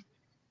name up.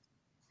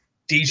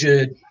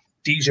 Deja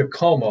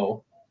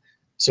Como.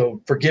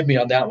 So forgive me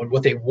on that one,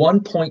 with a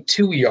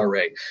 1.2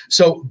 ERA.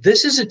 So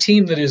this is a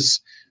team that is,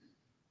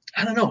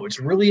 I don't know, it's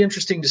really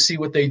interesting to see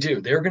what they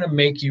do. They're going to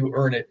make you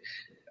earn it.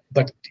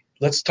 But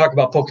let's talk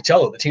about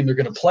Pocatello, the team they're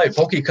going to play.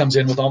 Poke comes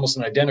in with almost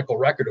an identical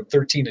record of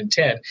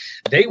 13-10.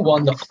 They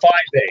won the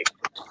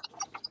 5A.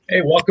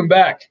 Hey, welcome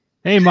back.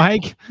 Hey,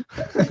 Mike.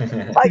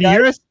 Can you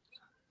hear us?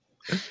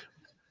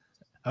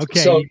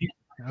 Okay.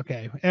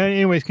 Okay.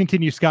 Anyways,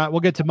 continue, Scott. We'll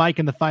get to Mike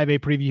in the 5A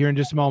preview here in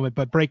just a moment,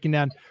 but breaking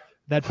down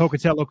that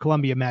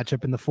Pocatello-Columbia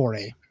matchup in the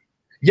 4A.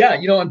 Yeah,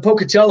 and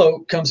Pocatello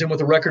comes in with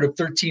a record of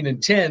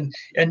 13-10,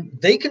 and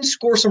they can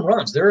score some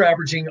runs. They're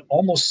averaging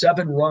almost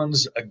 7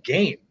 runs a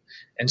game.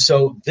 And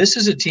so this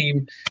is a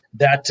team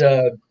that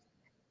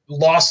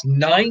lost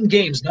 9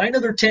 games. 9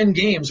 of their 10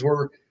 games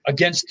were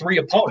against 3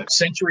 opponents,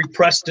 Century,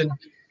 Preston,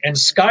 and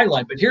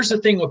Skyline. But here's the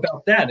thing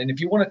about that, and if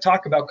you want to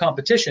talk about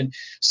competition,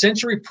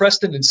 Century,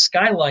 Preston, and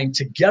Skyline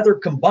together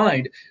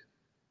combined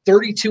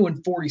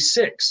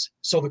 32-46.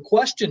 So the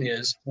question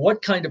is,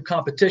 what kind of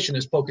competition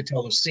has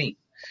Pocatello seen?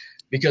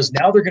 Because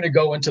now they're going to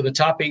go into the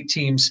top 8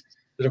 teams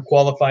that have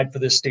qualified for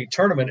this state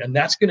tournament, and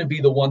that's going to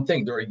be the one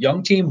thing. They're a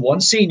young team, 1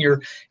 senior.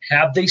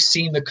 Have they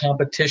seen the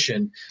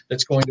competition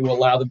that's going to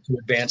allow them to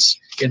advance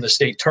in the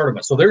state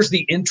tournament? So there's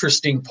the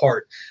interesting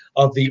part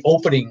of the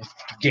opening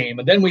game.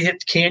 And then we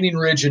hit Canyon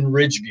Ridge and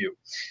Ridgeview,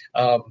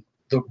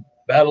 the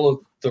Battle of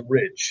the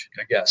Ridge,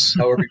 I guess,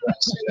 however you want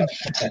to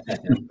say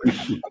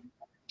that.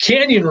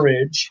 Canyon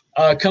Ridge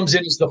comes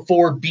in as the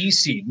 4B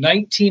seed,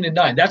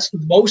 19-9. That's the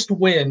most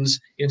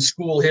wins in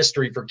school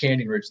history for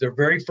Canyon Ridge, their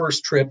very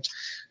first trip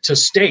to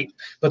state.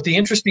 But the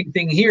interesting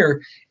thing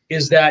here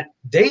is that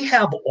they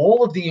have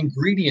all of the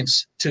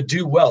ingredients to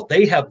do well.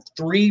 They have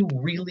 3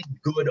 really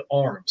good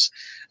arms.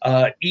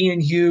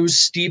 Ian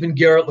Hughes, Stephen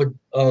Garrett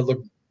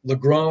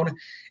Lagrone,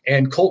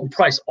 and Colton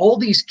Price. All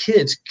these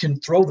kids can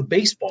throw the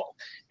baseball,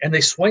 and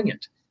they swing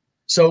it.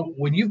 So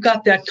when you've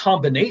got that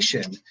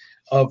combination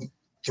of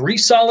 3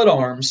 solid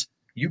arms,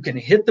 you can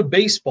hit the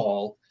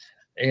baseball.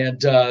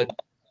 And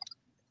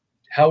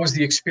how is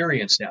the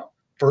experience now?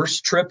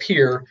 First trip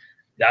here,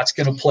 that's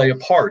going to play a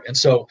part. And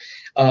so,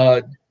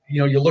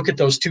 you look at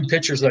those 2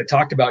 pitchers that I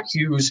talked about,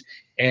 Hughes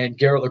and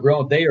Garrett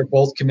Lagrone, they are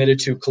both committed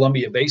to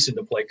Columbia Basin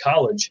to play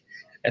college.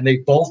 And they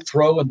both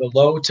throw in the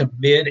low to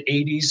mid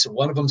 80s.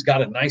 One of them's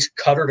got a nice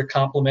cutter to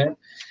complement.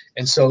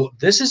 And so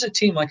this is a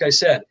team, like I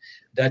said,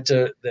 that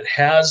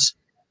has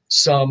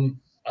some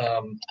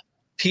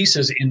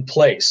pieces in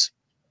place.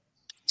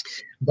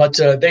 But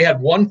they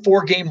had 1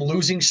 4-game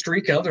losing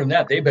streak. And other than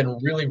that, they've been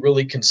really,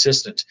 really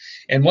consistent.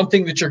 And one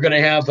thing that you're going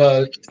to have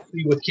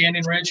with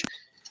Canyon Ridge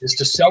is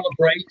to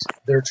celebrate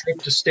their trip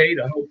to state.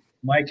 I hope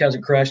Mike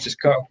hasn't crashed his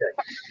car.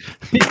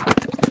 Okay.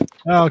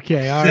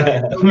 Okay, all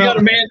right. We got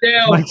a man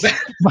down.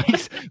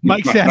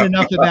 Mike's had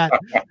enough of that.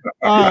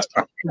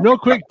 Real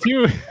quick,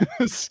 too,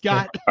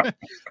 Scott.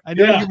 I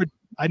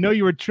know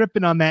you were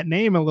tripping on that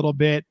name a little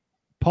bit.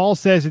 Paul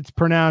says it's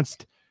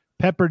pronounced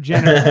Pepper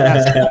Jenner.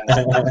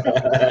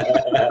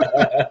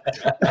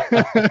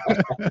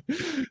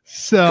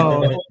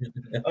 So,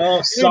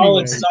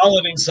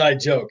 solid inside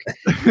joke.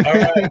 All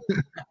right.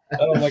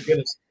 Oh my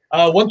goodness.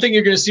 One thing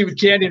you're going to see with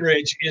Canyon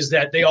Ridge is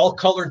that they all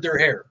colored their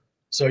hair.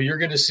 So you're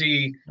going to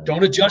see,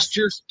 don't adjust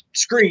your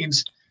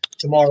screens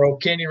tomorrow.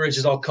 Canyon Ridge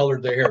is all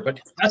colored their hair, but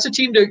that's a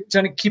team to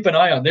kind of keep an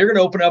eye on. They're going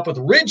to open up with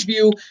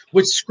Ridgeview,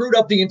 which screwed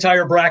up the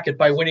entire bracket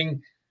by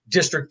winning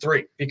District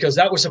 3 because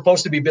that was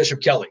supposed to be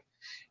Bishop Kelly.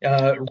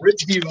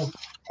 Ridgeview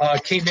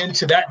came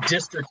into that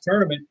district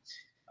tournament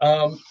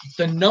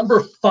the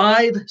number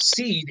 5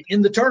 seed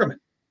in the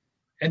tournament.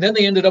 And then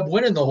they ended up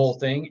winning the whole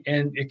thing,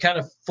 and it kind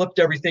of flipped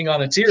everything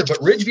on its ear. But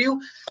Ridgeview,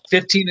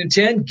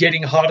 15-10,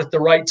 getting hot at the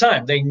right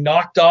time. They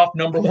knocked off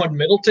number 1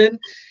 Middleton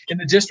in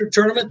the district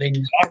tournament. They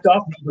knocked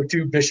off number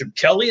 2 Bishop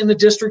Kelly in the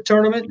district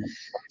tournament.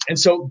 And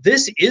so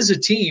this is a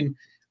team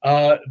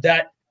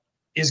that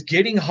is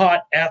getting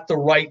hot at the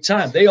right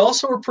time. They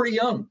also are pretty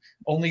young,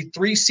 only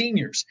 3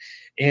 seniors.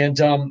 And,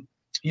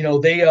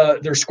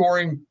 they're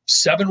scoring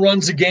 7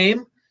 runs a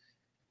game.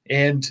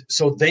 And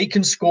so they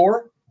can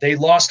score. They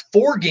lost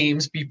 4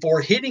 games before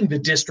hitting the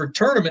district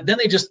tournament. Then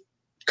they just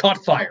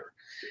caught fire,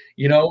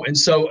 And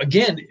so,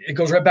 again, it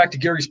goes right back to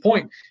Gary's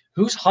point.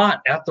 Who's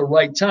hot at the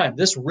right time?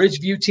 This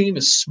Ridgeview team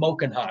is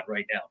smoking hot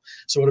right now.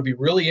 So it'll be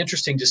really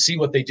interesting to see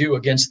what they do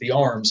against the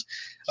arms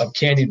of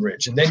Canyon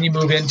Ridge. And then you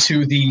move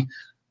into the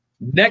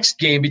next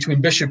game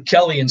between Bishop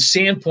Kelly and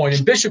Sandpoint.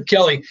 And Bishop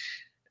Kelly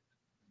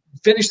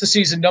finished the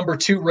season number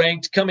 2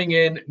 ranked, coming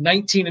in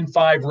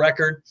 19-5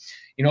 record.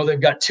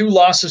 They've got 2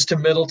 losses to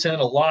Middleton,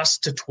 a loss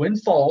to Twin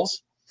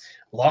Falls,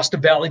 a loss to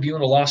Valley View,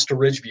 and a loss to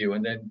Ridgeview.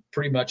 And then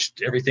pretty much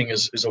everything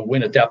is a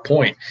win at that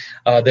point.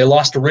 They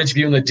lost to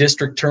Ridgeview in the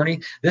district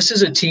tourney. This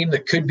is a team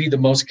that could be the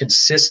most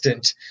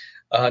consistent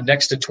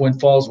next to Twin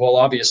Falls. Well,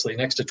 obviously,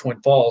 next to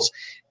Twin Falls,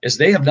 is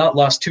they have not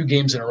lost 2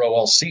 games in a row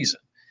all season.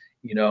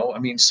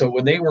 So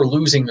when they were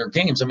losing their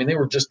games, they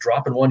were just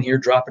dropping one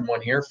here,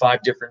 5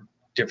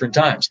 different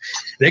times.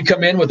 They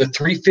come in with a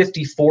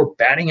 354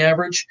 batting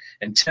average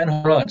and 10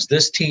 home runs.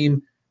 This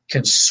team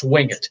can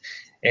swing it.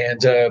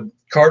 And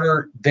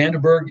Carter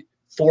Vandenberg,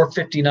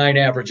 459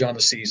 average on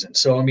the season.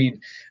 So,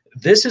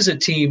 this is a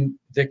team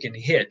that can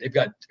hit. They've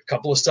got a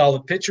couple of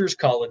solid pitchers,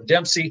 Colin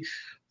Dempsey,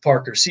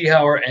 Parker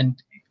Seehauer,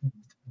 and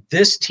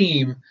this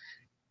team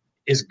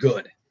is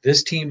good.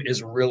 This team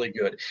is really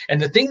good. And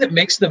the thing that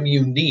makes them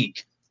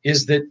unique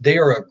is that they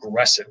are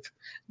aggressive.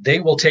 They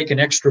will take an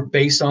extra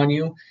base on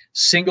you.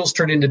 Singles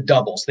turn into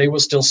doubles. They will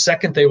steal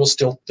second. They will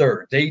steal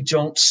third. They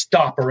don't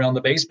stop around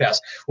the base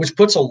pass, which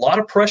puts a lot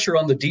of pressure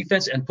on the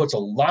defense and puts a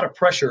lot of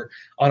pressure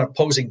on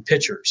opposing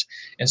pitchers.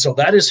 And so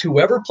that is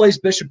whoever plays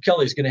Bishop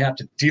Kelly is going to have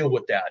to deal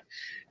with that.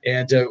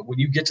 And when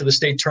you get to the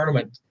state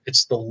tournament,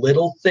 it's the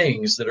little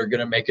things that are going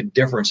to make a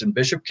difference. And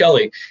Bishop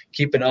Kelly,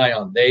 keep an eye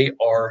on. They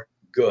are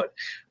good.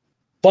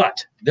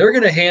 But they're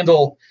going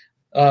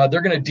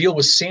to deal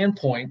with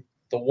Sandpoint,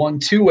 the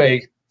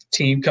 1-2A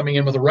team coming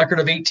in with a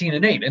record of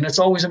 18-8. And it's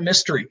always a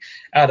mystery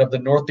out of the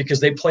North because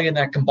they play in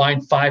that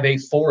combined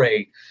 5A,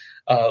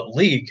 4A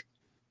league.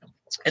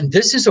 And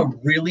this is a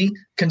really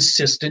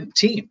consistent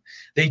team.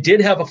 They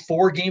did have a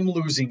 4-game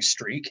losing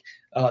streak.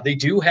 They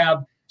do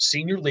have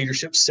senior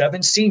leadership,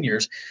 7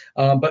 seniors.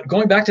 But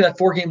going back to that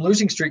 4-game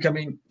losing streak,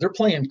 they're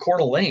playing Coeur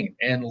d'Alene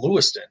and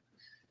Lewiston,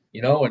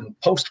 and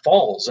Post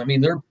Falls.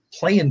 They're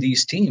playing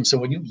these teams. So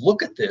when you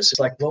look at this, it's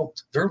like, well,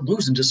 they're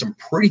losing to some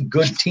pretty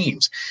good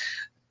teams.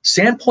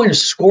 Sandpoint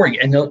is scoring,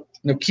 and now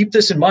keep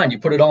this in mind. You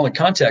put it all in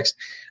context.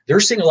 They're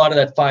seeing a lot of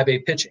that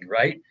 5A pitching,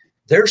 right?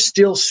 They're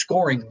still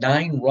scoring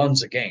 9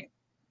 runs a game.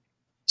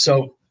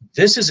 So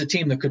this is a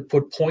team that could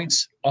put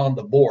points on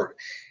the board.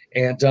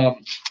 And,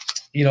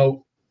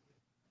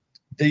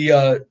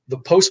 the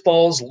Post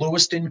Falls,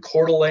 Lewiston,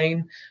 Coeur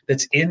d'Alene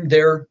that's in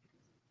their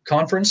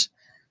conference,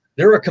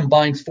 they're a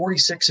combined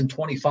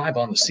 46-25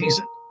 on the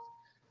season,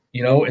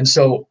 and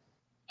so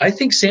I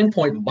think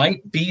Sandpoint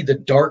might be the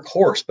dark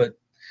horse, but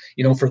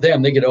for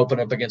them, they get to open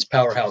up against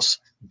powerhouse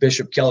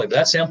Bishop Kelly. But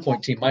that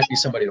Sandpoint team might be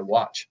somebody to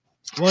watch.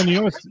 Well,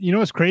 and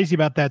what's crazy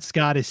about that,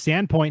 Scott, is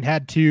Sandpoint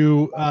had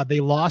to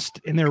they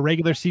lost in their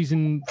regular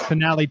season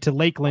finale to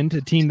Lakeland,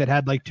 a team that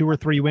had like 2 or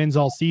 3 wins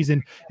all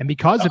season, and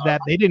because of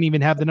that, they didn't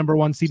even have the number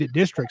 1 seeded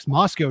districts.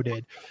 Moscow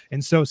did,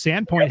 and so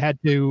Sandpoint had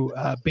to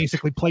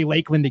basically play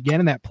Lakeland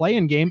again in that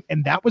play-in game,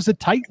 and that was a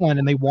tight one,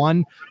 and they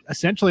won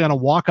essentially on a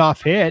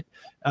walk-off hit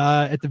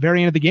at the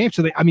very end of the game.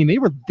 So they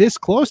were this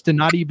close to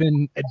not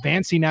even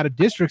advancing out of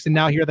districts, and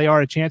now here they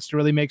are, a chance to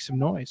really make some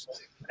noise.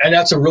 And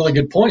that's a really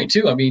good point,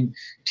 too.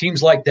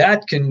 Teams like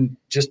that can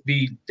just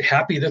be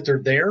happy that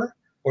they're there,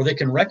 or they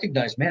can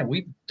recognize, man,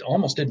 we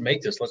almost didn't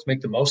make this. Let's make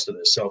the most of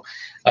this. So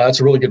that's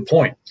a really good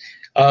point.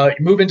 You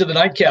move into the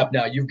nightcap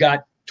now. You've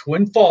got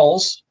Twin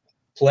Falls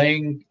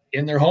playing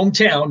in their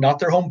hometown, not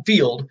their home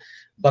field,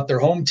 but their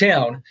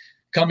hometown,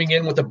 coming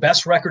in with the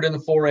best record in the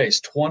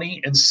 4As,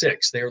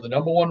 20-6. They are the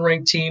number 1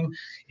 ranked team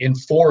in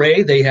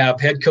 4A. They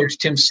have head coach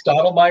Tim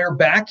Stottlemyre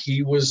back.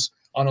 He was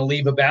on a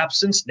leave of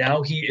absence.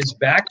 Now he is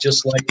back,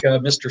 just like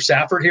Mr.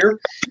 Safford here.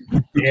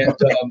 And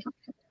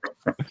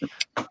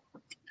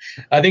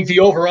I think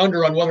the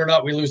over-under on whether or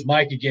not we lose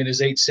Mike again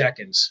is 8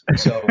 seconds.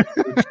 So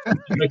I'm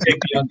going to take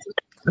the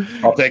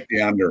under. I'll take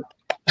the under.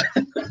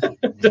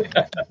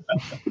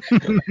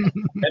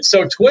 And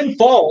so Twin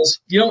Falls,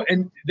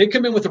 and they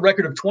come in with a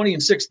record of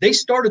 20-6. They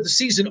started the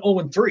season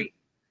 0-3,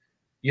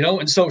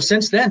 and so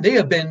since then they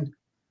have been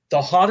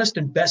the hottest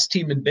and best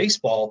team in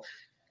baseball,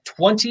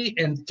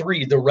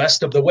 20-3 the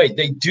rest of the way.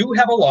 They do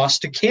have a loss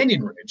to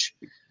Canyon Ridge,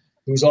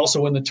 who's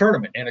also in the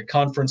tournament, and a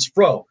conference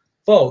foe.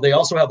 They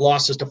also have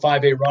losses to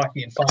 5A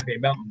Rocky and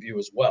 5A Mountain View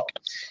as well.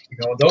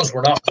 Those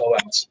were not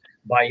blowouts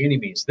by any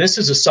means. This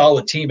is a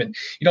solid team. And,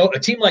 a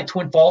team like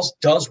Twin Falls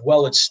does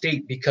well at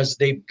state because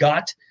they've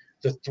got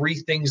the three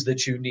things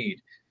that you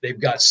need. They've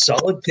got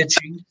solid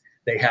pitching,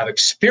 they have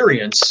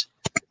experience,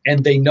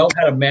 and they know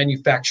how to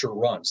manufacture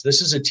runs.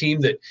 This is a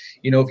team that,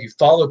 if you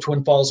follow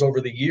Twin Falls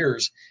over the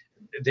years,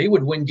 they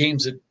would win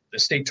games at the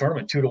state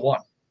tournament 2-1,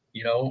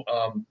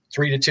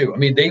 3-2. I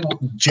mean, they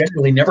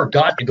generally never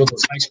got into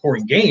those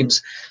high-scoring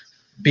games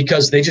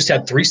because they just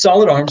had three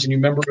solid arms. And you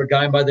remember a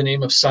guy by the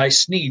name of Cy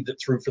Sneed that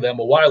threw for them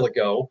a while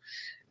ago.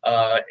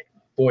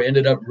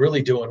 Ended up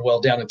really doing well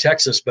down in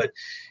Texas. But,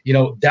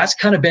 that's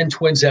kind of been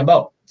Twins'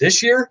 MO.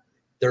 This year,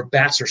 their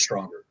bats are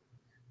stronger.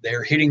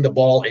 They're hitting the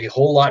ball a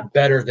whole lot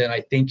better than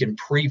I think in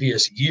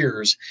previous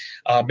years.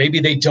 Maybe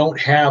they don't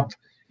have,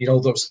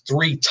 those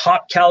three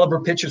top caliber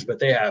pitchers, but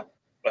they have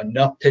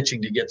enough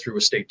pitching to get through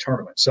a state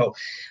tournament. So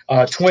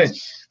Twin,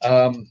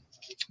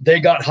 they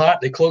got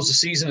hot. They closed the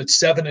season at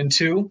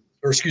 7-2,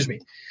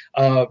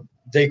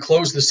 they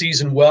closed the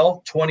season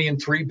well,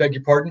 20-3, beg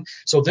your pardon.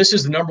 So this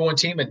is the number one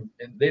team, and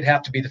they'd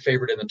have to be the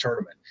favorite in the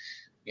tournament.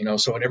 And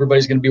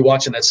everybody's going to be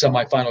watching that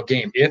semifinal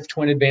game if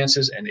Twin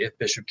advances and if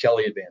Bishop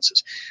Kelly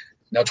advances.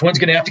 Now, Twin's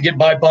going to have to get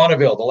by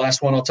Bonneville, the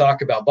last one I'll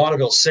talk about.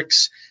 Bonneville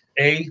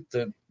 6A,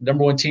 the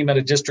number one team out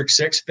of District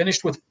 6,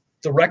 finished with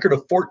the record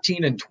of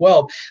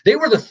 14-12. They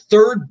were the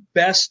third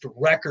best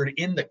record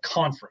in the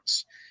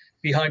conference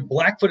behind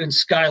Blackfoot and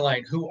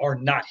Skyline, who are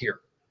not here.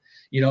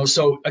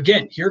 So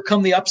again, here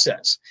come the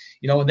upsets,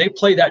 and they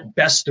play that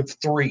best of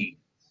three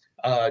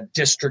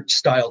district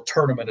style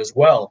tournament as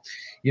well,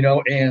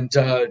 and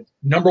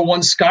number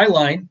one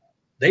Skyline,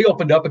 they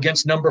opened up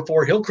against number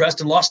 4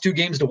 Hillcrest and lost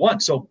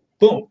 2-1. So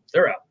boom,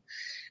 they're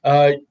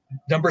out.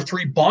 Number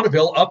 3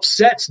 Bonneville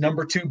upsets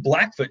number 2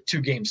 Blackfoot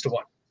 2-1.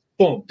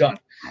 Boom, done.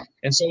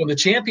 And so in the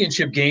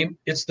championship game,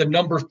 it's the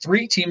number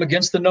 3 team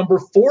against the number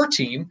 4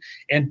 team,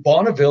 and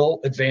Bonneville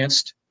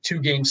advanced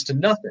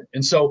 2-0.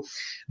 And so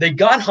they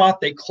got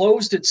hot. They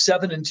closed at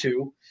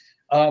 7-2,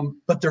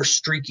 but they're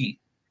streaky.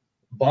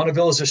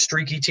 Bonneville is a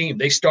streaky team.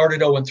 They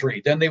started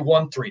 0-3, then they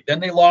won 3, then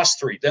they lost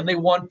 3, then they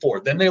won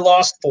 4, then they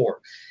lost 4.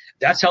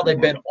 That's how they've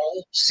been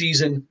all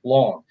season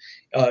long.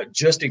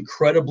 Just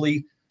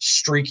incredibly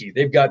streaky.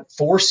 They've got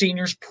 4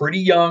 seniors, pretty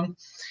young,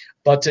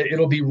 but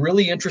it'll be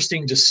really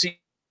interesting to see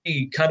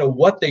kind of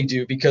what they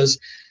do, because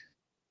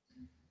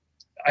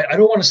I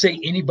don't want to say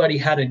anybody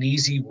had an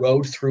easy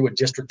road through a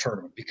district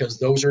tournament, because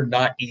those are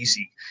not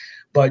easy.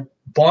 But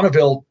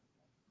Bonneville,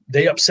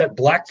 they upset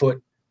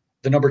Blackfoot,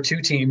 the number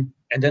 2 team,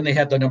 and then they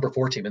had the number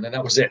 4 team, and then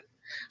that was it.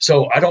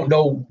 So I don't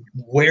know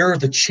where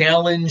the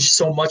challenge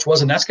so much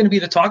was, and that's going to be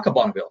the talk of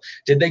Bonneville.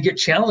 Did they get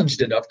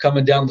challenged enough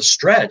coming down the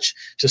stretch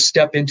to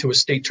step into a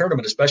state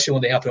tournament, especially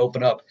when they have to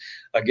open up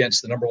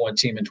against the number 1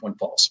 team in Twin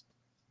Falls?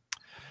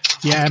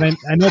 Yeah, and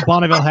I know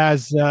Bonneville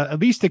has at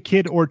least a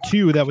kid or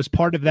two that was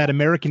part of that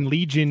American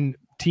Legion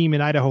team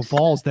in Idaho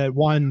Falls that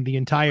won the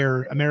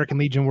entire American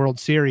Legion World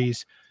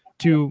Series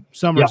 2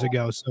 summers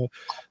ago. So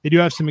they do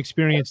have some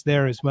experience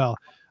there as well.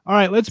 All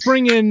right, let's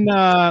bring in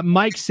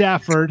Mike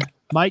Safford.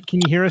 Mike, can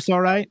you hear us all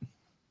right?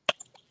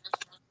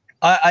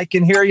 I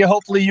can hear you.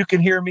 Hopefully you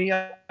can hear me.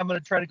 I'm going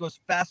to try to go as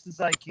fast as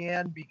I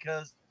can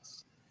because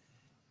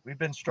we've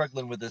been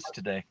struggling with this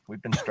today.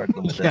 We've been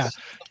struggling with this.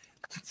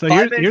 So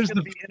 5A here's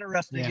going to be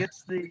interesting. Yeah.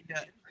 It's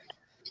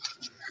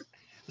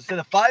so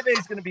the 5A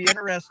is going to be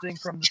interesting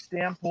from the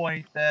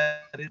standpoint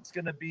that it's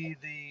going to be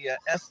the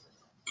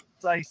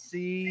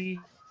SIC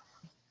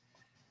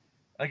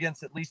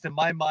against, at least in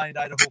my mind,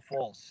 Idaho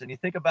Falls. And you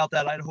think about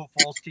that Idaho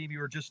Falls team, you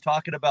were just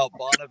talking about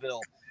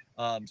Bonneville,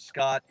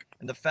 Scott,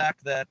 and the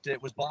fact that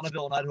it was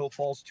Bonneville and Idaho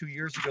Falls 2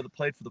 years ago that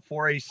played for the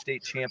 4A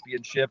state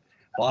championship.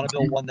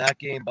 Bonneville won that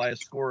game by a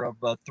score of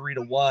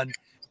 3-1.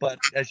 But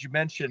as you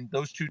mentioned,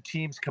 those 2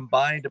 teams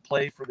combined to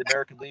play for the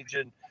American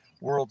Legion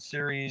World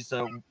Series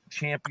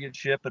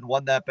championship and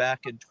won that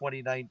back in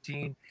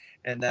 2019.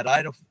 And that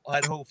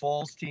Idaho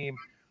Falls team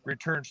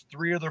returns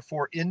 3 of their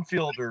 4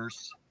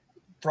 infielders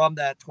from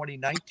that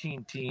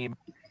 2019 team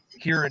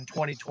here in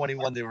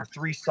 2021. There were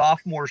 3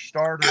 sophomore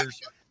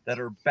starters that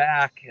are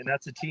back, and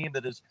that's a team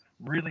that has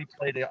really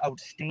played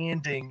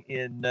outstanding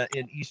in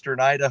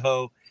Eastern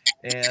Idaho.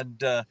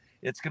 And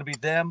it's going to be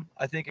them,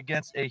 I think,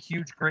 against a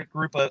great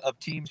group of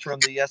teams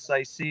from the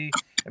SIC.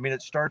 I mean,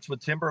 it starts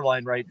with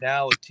Timberline right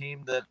now, a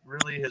team that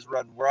really has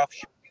run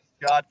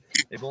roughshod.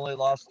 They've only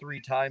lost 3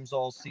 times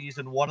all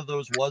season. One of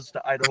those was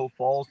to Idaho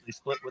Falls. They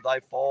split with I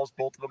Falls.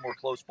 Both of them were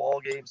close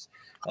ball games.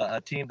 A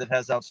team that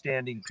has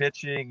outstanding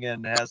pitching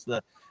and has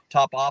the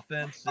top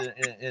offense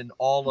in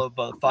all of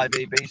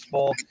 5A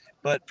baseball.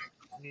 But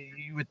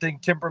you would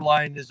think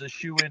Timberline is a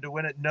shoe-in to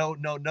win it. No.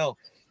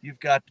 You've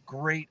got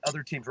great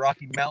other teams.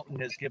 Rocky Mountain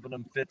has given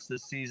them fits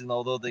this season,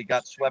 although they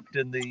got swept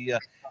in the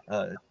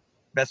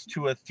best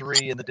 2 of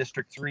 3 in the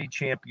District 3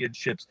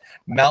 championships.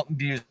 Mountain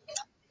View.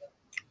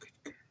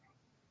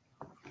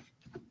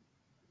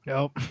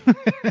 Oh.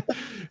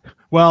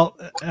 Well,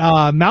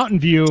 Mountain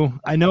View,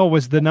 I know,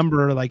 was the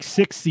number like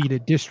 6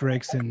 seeded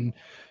districts, and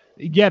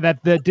yeah,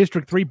 that the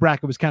District 3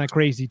 bracket was kind of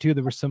crazy too.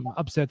 There were some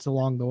upsets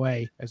along the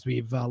way. As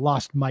we've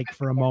lost Mike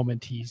for a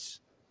moment,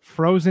 he's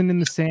frozen in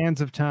the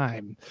sands of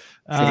time.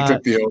 Should have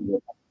took the over.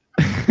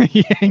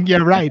 Yeah,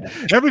 right.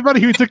 Everybody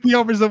who took the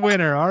over is a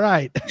winner. All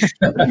right.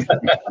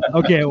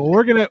 Okay,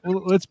 well,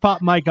 let's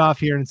pop Mike off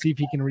here and see if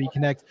he can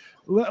reconnect.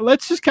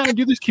 Let's just kind of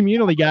do this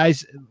communally,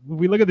 guys.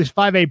 We look at this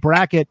 5A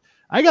bracket.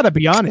 I got to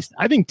be honest.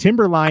 I think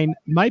Timberline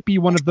might be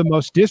one of the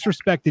most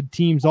disrespected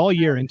teams all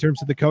year in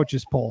terms of the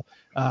coaches poll.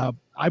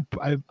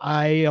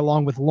 I,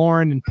 along with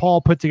Lauren and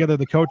Paul, put together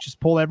the coaches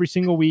poll every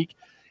single week,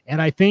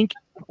 and I think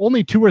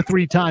only 2 or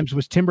 3 times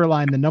was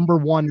Timberline the number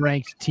 1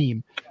 ranked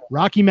team.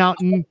 Rocky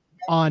Mountain,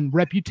 on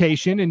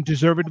reputation, and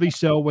deservedly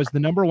so, was the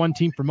number 1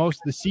 team for most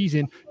of the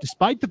season,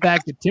 despite the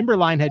fact that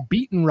Timberline had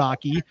beaten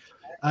Rocky.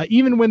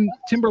 Even when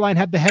Timberline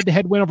had the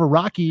head-to-head win over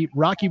Rocky,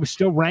 Rocky was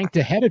still ranked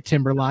ahead of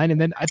Timberline.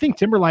 And then I think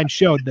Timberline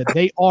showed that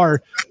they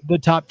are the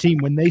top team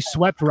when they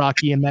swept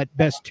Rocky in that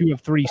best 2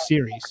 of 3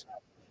 series.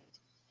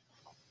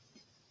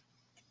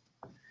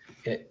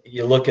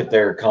 You look at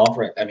their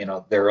conference,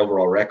 their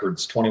overall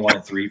records,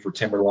 21-3 for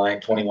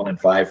Timberline,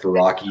 21-5 for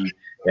Rocky,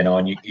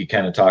 and you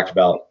kind of talked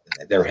about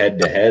their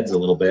head-to-heads a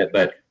little bit,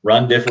 but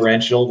run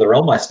differential, they're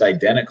almost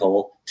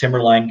identical.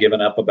 Timberline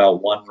giving up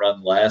about 1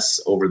 run less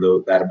over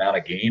that amount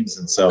of games.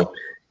 And so,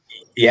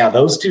 yeah,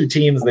 those 2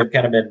 teams, they've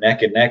kind of been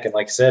neck and neck. And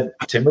like I said,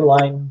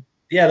 Timberline,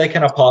 yeah, they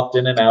kind of popped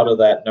in and out of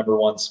that number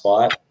 1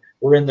 spot.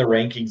 We're in the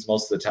rankings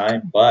most of the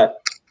time,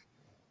 but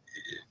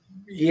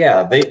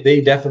yeah,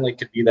 they definitely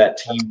could be that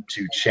team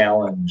to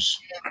challenge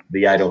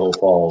the Idaho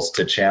Falls,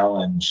 to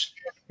challenge,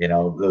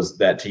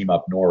 that team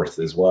up north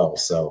as well.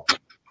 So,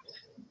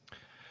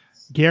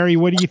 Gary,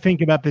 what do you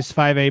think about this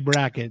 5A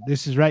bracket?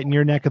 This is right in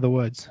your neck of the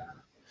woods.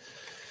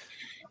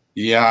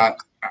 Yeah,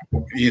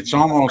 it's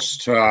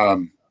almost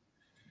the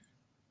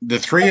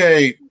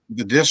 3A,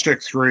 the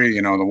District 3,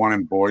 the one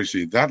in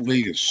Boise. That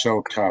league is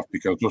so tough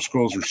because those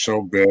schools are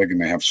so big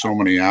and they have so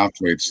many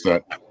athletes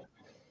that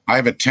I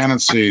have a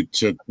tendency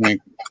to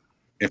think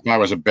if I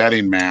was a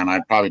betting man,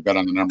 I'd probably bet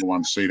on the number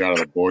 1 seed out of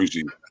the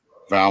Boise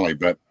Valley.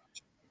 But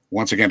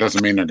once again, it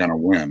doesn't mean they're going to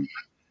win.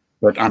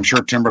 But I'm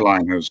sure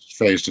Timberline has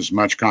faced as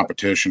much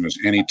competition as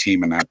any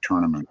team in that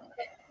tournament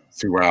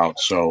throughout.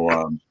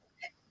 So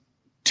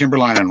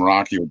Timberline and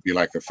Rocky would be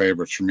like the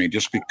favorites for me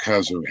just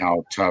because of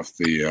how tough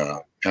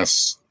the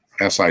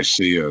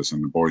SIC is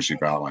in the Boise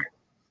Valley.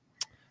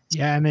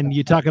 Yeah, and then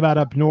you talk about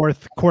up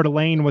north, Coeur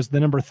d'Alene was the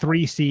number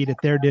 3 seed at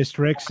their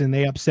districts, and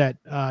they upset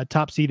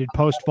top-seeded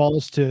Post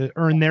Falls to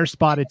earn their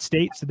spot at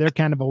state. So they're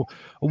kind of a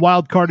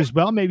wild card as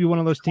well. Maybe one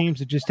of those teams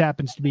that just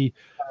happens to be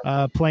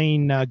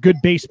playing good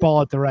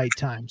baseball at the right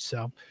time.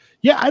 So,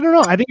 yeah, I don't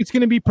know. I think it's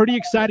going to be pretty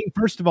exciting.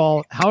 First of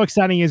all, how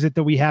exciting is it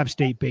that we have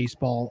state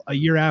baseball a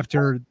year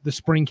after the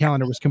spring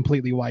calendar was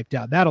completely wiped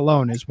out? That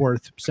alone is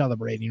worth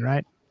celebrating,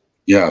 right?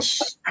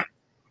 Yes.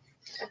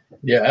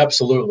 Yeah,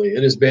 absolutely.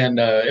 It has been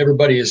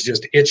everybody is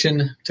just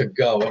itching to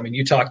go. I mean,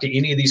 you talk to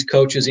any of these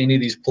coaches, any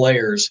of these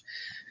players.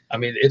 I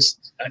mean,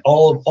 it's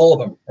all of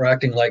them are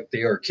acting like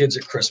they are kids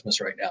at Christmas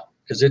right now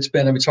because it's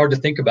hard to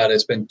think about it.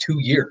 It's been 2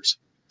 years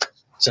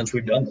since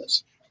we've done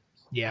this.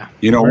 Yeah.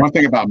 One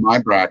thing about my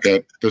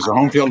bracket, does the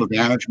home field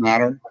advantage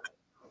matter?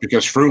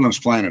 Because Fruitland's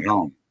playing at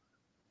home.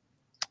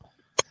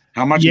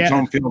 How much is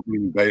home field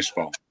in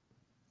baseball?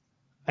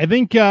 I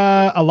think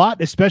a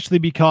lot, especially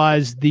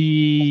because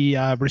the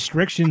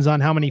restrictions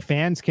on how many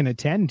fans can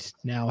attend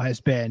now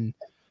has been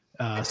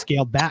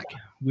scaled back.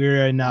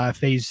 We're in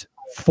phase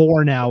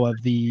 4 now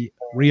of the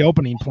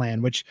reopening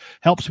plan, which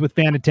helps with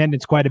fan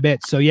attendance quite a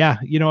bit. So, yeah,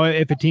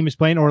 if a team is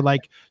playing, or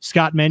like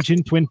Scott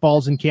mentioned, Twin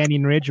Falls and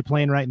Canyon Ridge are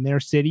playing right in their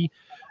city.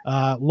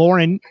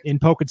 Lauren in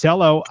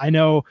Pocatello, I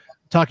know,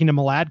 talking to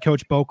Malad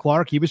coach Bo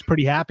Clark, he was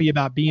pretty happy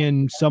about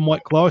being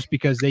somewhat close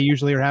because they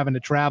usually are having to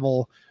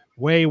travel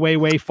way, way,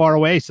 way far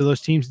away. So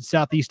those teams in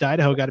Southeast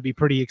Idaho got to be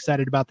pretty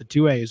excited about the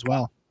 2A as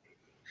well.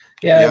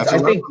 Yeah, I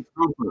think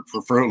comfort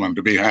for Fruitland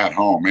to be at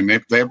home, and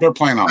they're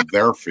playing on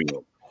their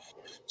field,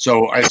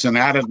 so it's an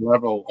added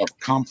level of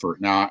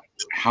comfort. Now,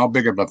 how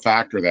big of a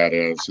factor that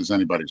is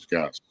anybody's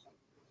guess.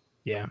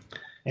 Yeah,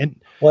 and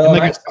go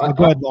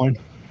ahead, Lauren.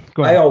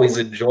 Go ahead. I always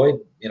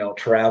enjoyed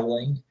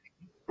traveling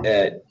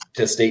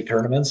to state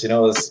tournaments.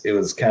 It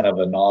was kind of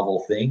a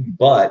novel thing,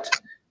 but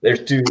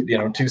there's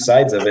two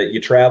sides of it.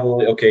 You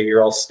travel, okay,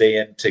 you're all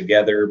staying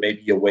together,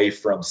 maybe away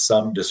from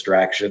some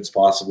distractions,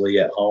 possibly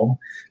at home,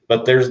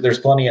 but there's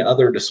plenty of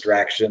other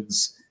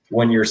distractions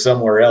when you're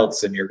somewhere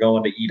else and you're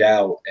going to eat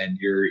out and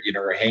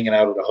you're hanging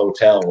out at a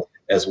hotel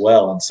as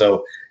well. And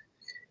so,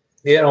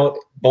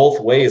 both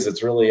ways,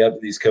 it's really up to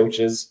these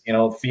coaches.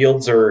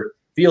 Fields are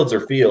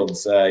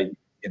fields.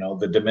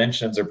 The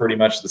dimensions are pretty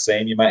much the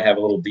same. You might have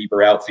a little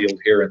deeper outfield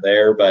here and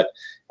there, but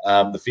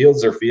the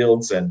fields are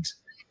fields, and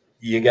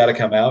you got to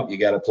come out. You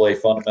got to play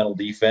fundamental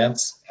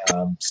defense,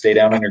 stay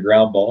down on your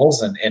ground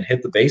balls, and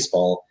hit the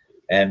baseball.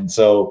 And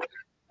so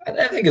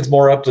I think it's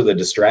more up to the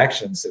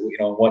distractions,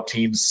 what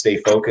teams stay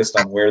focused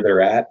on where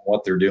they're at,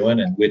 what they're doing,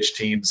 and which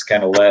teams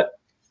kind of let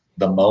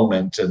the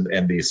moment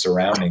and the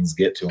surroundings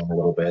get to them a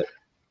little bit.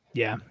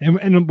 Yeah,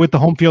 and with the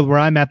home field where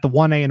I'm at, the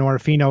 1A in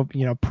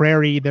Orofino,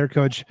 Prairie, their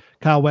coach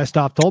Kyle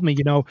Westhoff told me,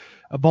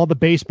 of all the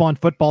baseball and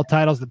football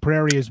titles that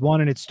Prairie has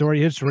won in its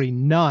story history,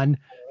 none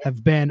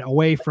have been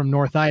away from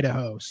North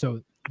Idaho.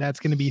 So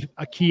that's going to be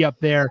a key up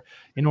there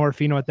in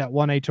Orofino at that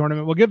 1A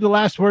tournament. We'll give the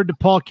last word to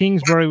Paul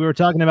Kingsbury. We were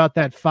talking about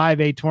that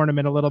 5A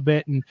tournament a little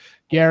bit, and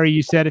Gary,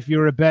 you said if you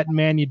were a betting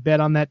man, you'd bet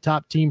on that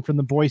top team from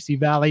the Boise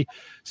Valley.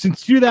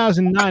 Since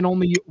 2009,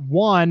 only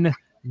one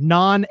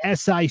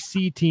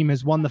non-SIC team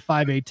has won the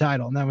 5A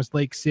title, and that was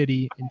Lake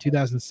City in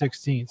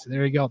 2016. So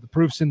there you go. The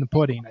proof's in the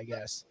pudding, I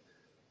guess.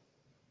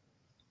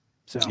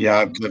 So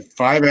yeah, the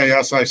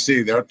 5A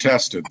SIC, they're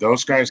tested.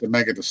 Those guys that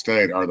make it to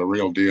state are the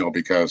real deal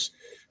because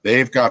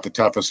they've got the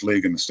toughest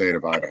league in the state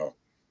of Idaho.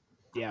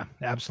 Yeah,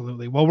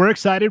 absolutely. Well, we're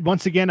excited.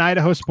 Once again,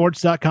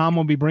 idahosports.com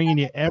will be bringing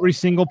you every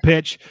single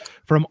pitch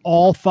from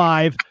all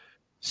 5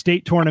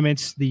 state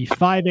tournaments. The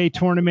 5A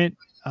tournament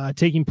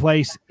taking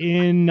place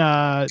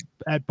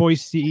at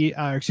Boise,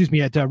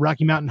 at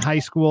Rocky Mountain High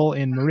School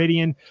in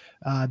Meridian.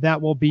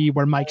 That will be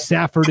where Mike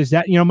Safford is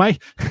at.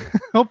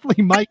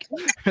 Hopefully Mike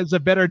has a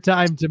better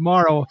time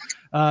tomorrow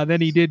than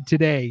he did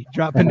today,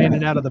 dropping in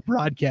and out of the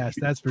broadcast.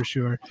 That's for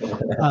sure.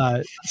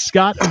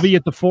 Scott will be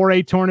at the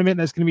 4A tournament.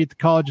 That's going to be at the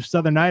College of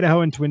Southern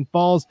Idaho in Twin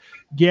Falls.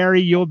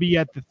 Gary, you'll be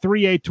at the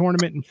 3A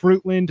tournament in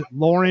Fruitland.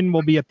 Lauren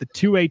will be at the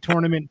 2A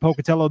tournament in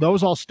Pocatello.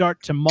 Those all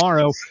start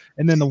tomorrow.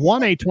 And then the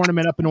 1A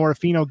tournament up in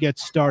Orofino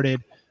gets started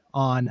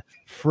on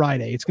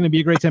Friday. It's going to be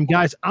a great time.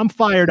 Guys, I'm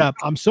fired up.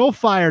 I'm so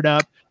fired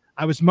up.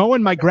 I was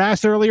mowing my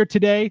grass earlier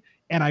today,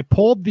 and I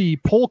pulled the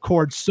pull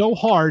cord so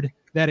hard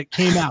that it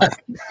came out.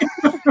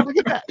 Look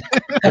at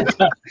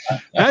that.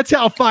 That's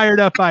how fired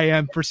up I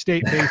am for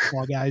state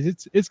baseball, guys.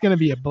 It's going to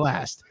be a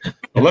blast.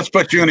 Well, let's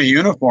put you in a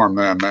uniform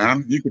then,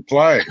 man. You could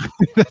play.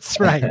 That's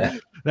right.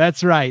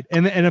 That's right.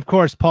 And of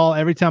course, Paul,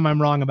 every time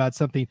I'm wrong about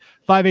something,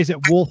 5A's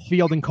at Wolf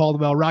Field in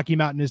Caldwell. Rocky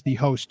Mountain is the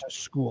host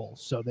school.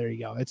 So there you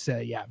go. It's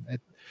at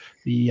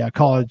the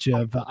College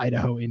of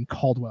Idaho in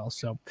Caldwell.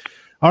 So,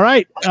 all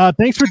right.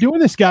 Thanks for doing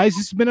this, guys.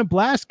 This has been a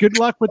blast. Good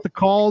luck with the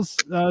calls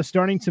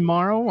starting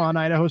tomorrow on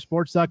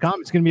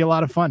idahosports.com. It's going to be a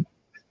lot of fun.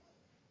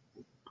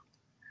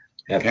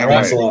 Yeah,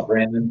 thanks a lot,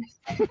 Brandon.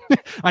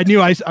 I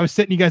knew I was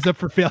setting you guys up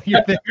for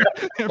failure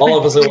there. All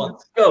of us at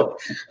once. Go.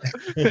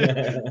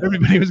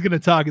 Everybody was going to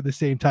talk at the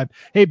same time.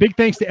 Hey, big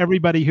thanks to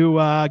everybody who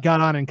got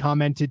on and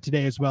commented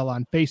today as well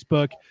on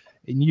Facebook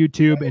and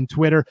YouTube and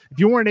Twitter. If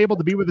you weren't able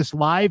to be with us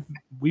live,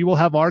 we will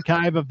have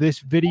archive of this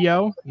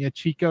video.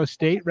 Chico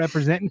State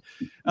representing.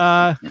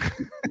 I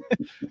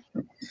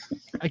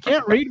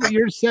can't read what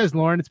yours says,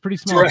 Lauren. It's pretty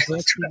small.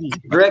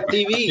 Direct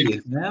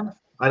TV, man.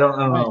 I don't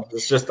know.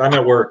 It's just I'm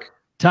at work.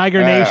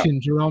 Tiger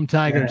Nation, Jerome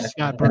Tiger,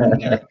 Scott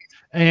Burton.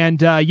 And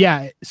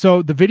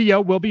so the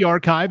video will be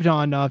archived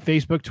on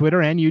Facebook,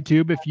 Twitter, and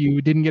YouTube if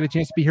you didn't get a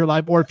chance to be here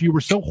live, or if you were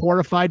so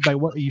horrified by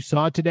what you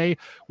saw today.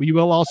 We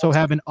will also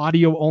have an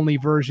audio-only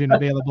version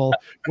available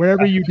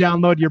wherever you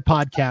download your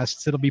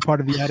podcasts. It'll be part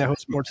of the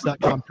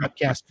idahosports.com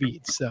Prepcast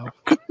feed. So,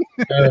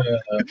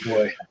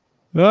 boy.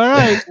 All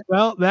right.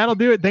 Well, that'll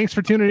do it. Thanks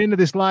for tuning into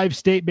this live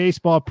state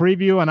baseball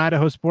preview on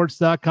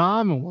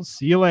idahosports.com, and we'll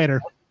see you later.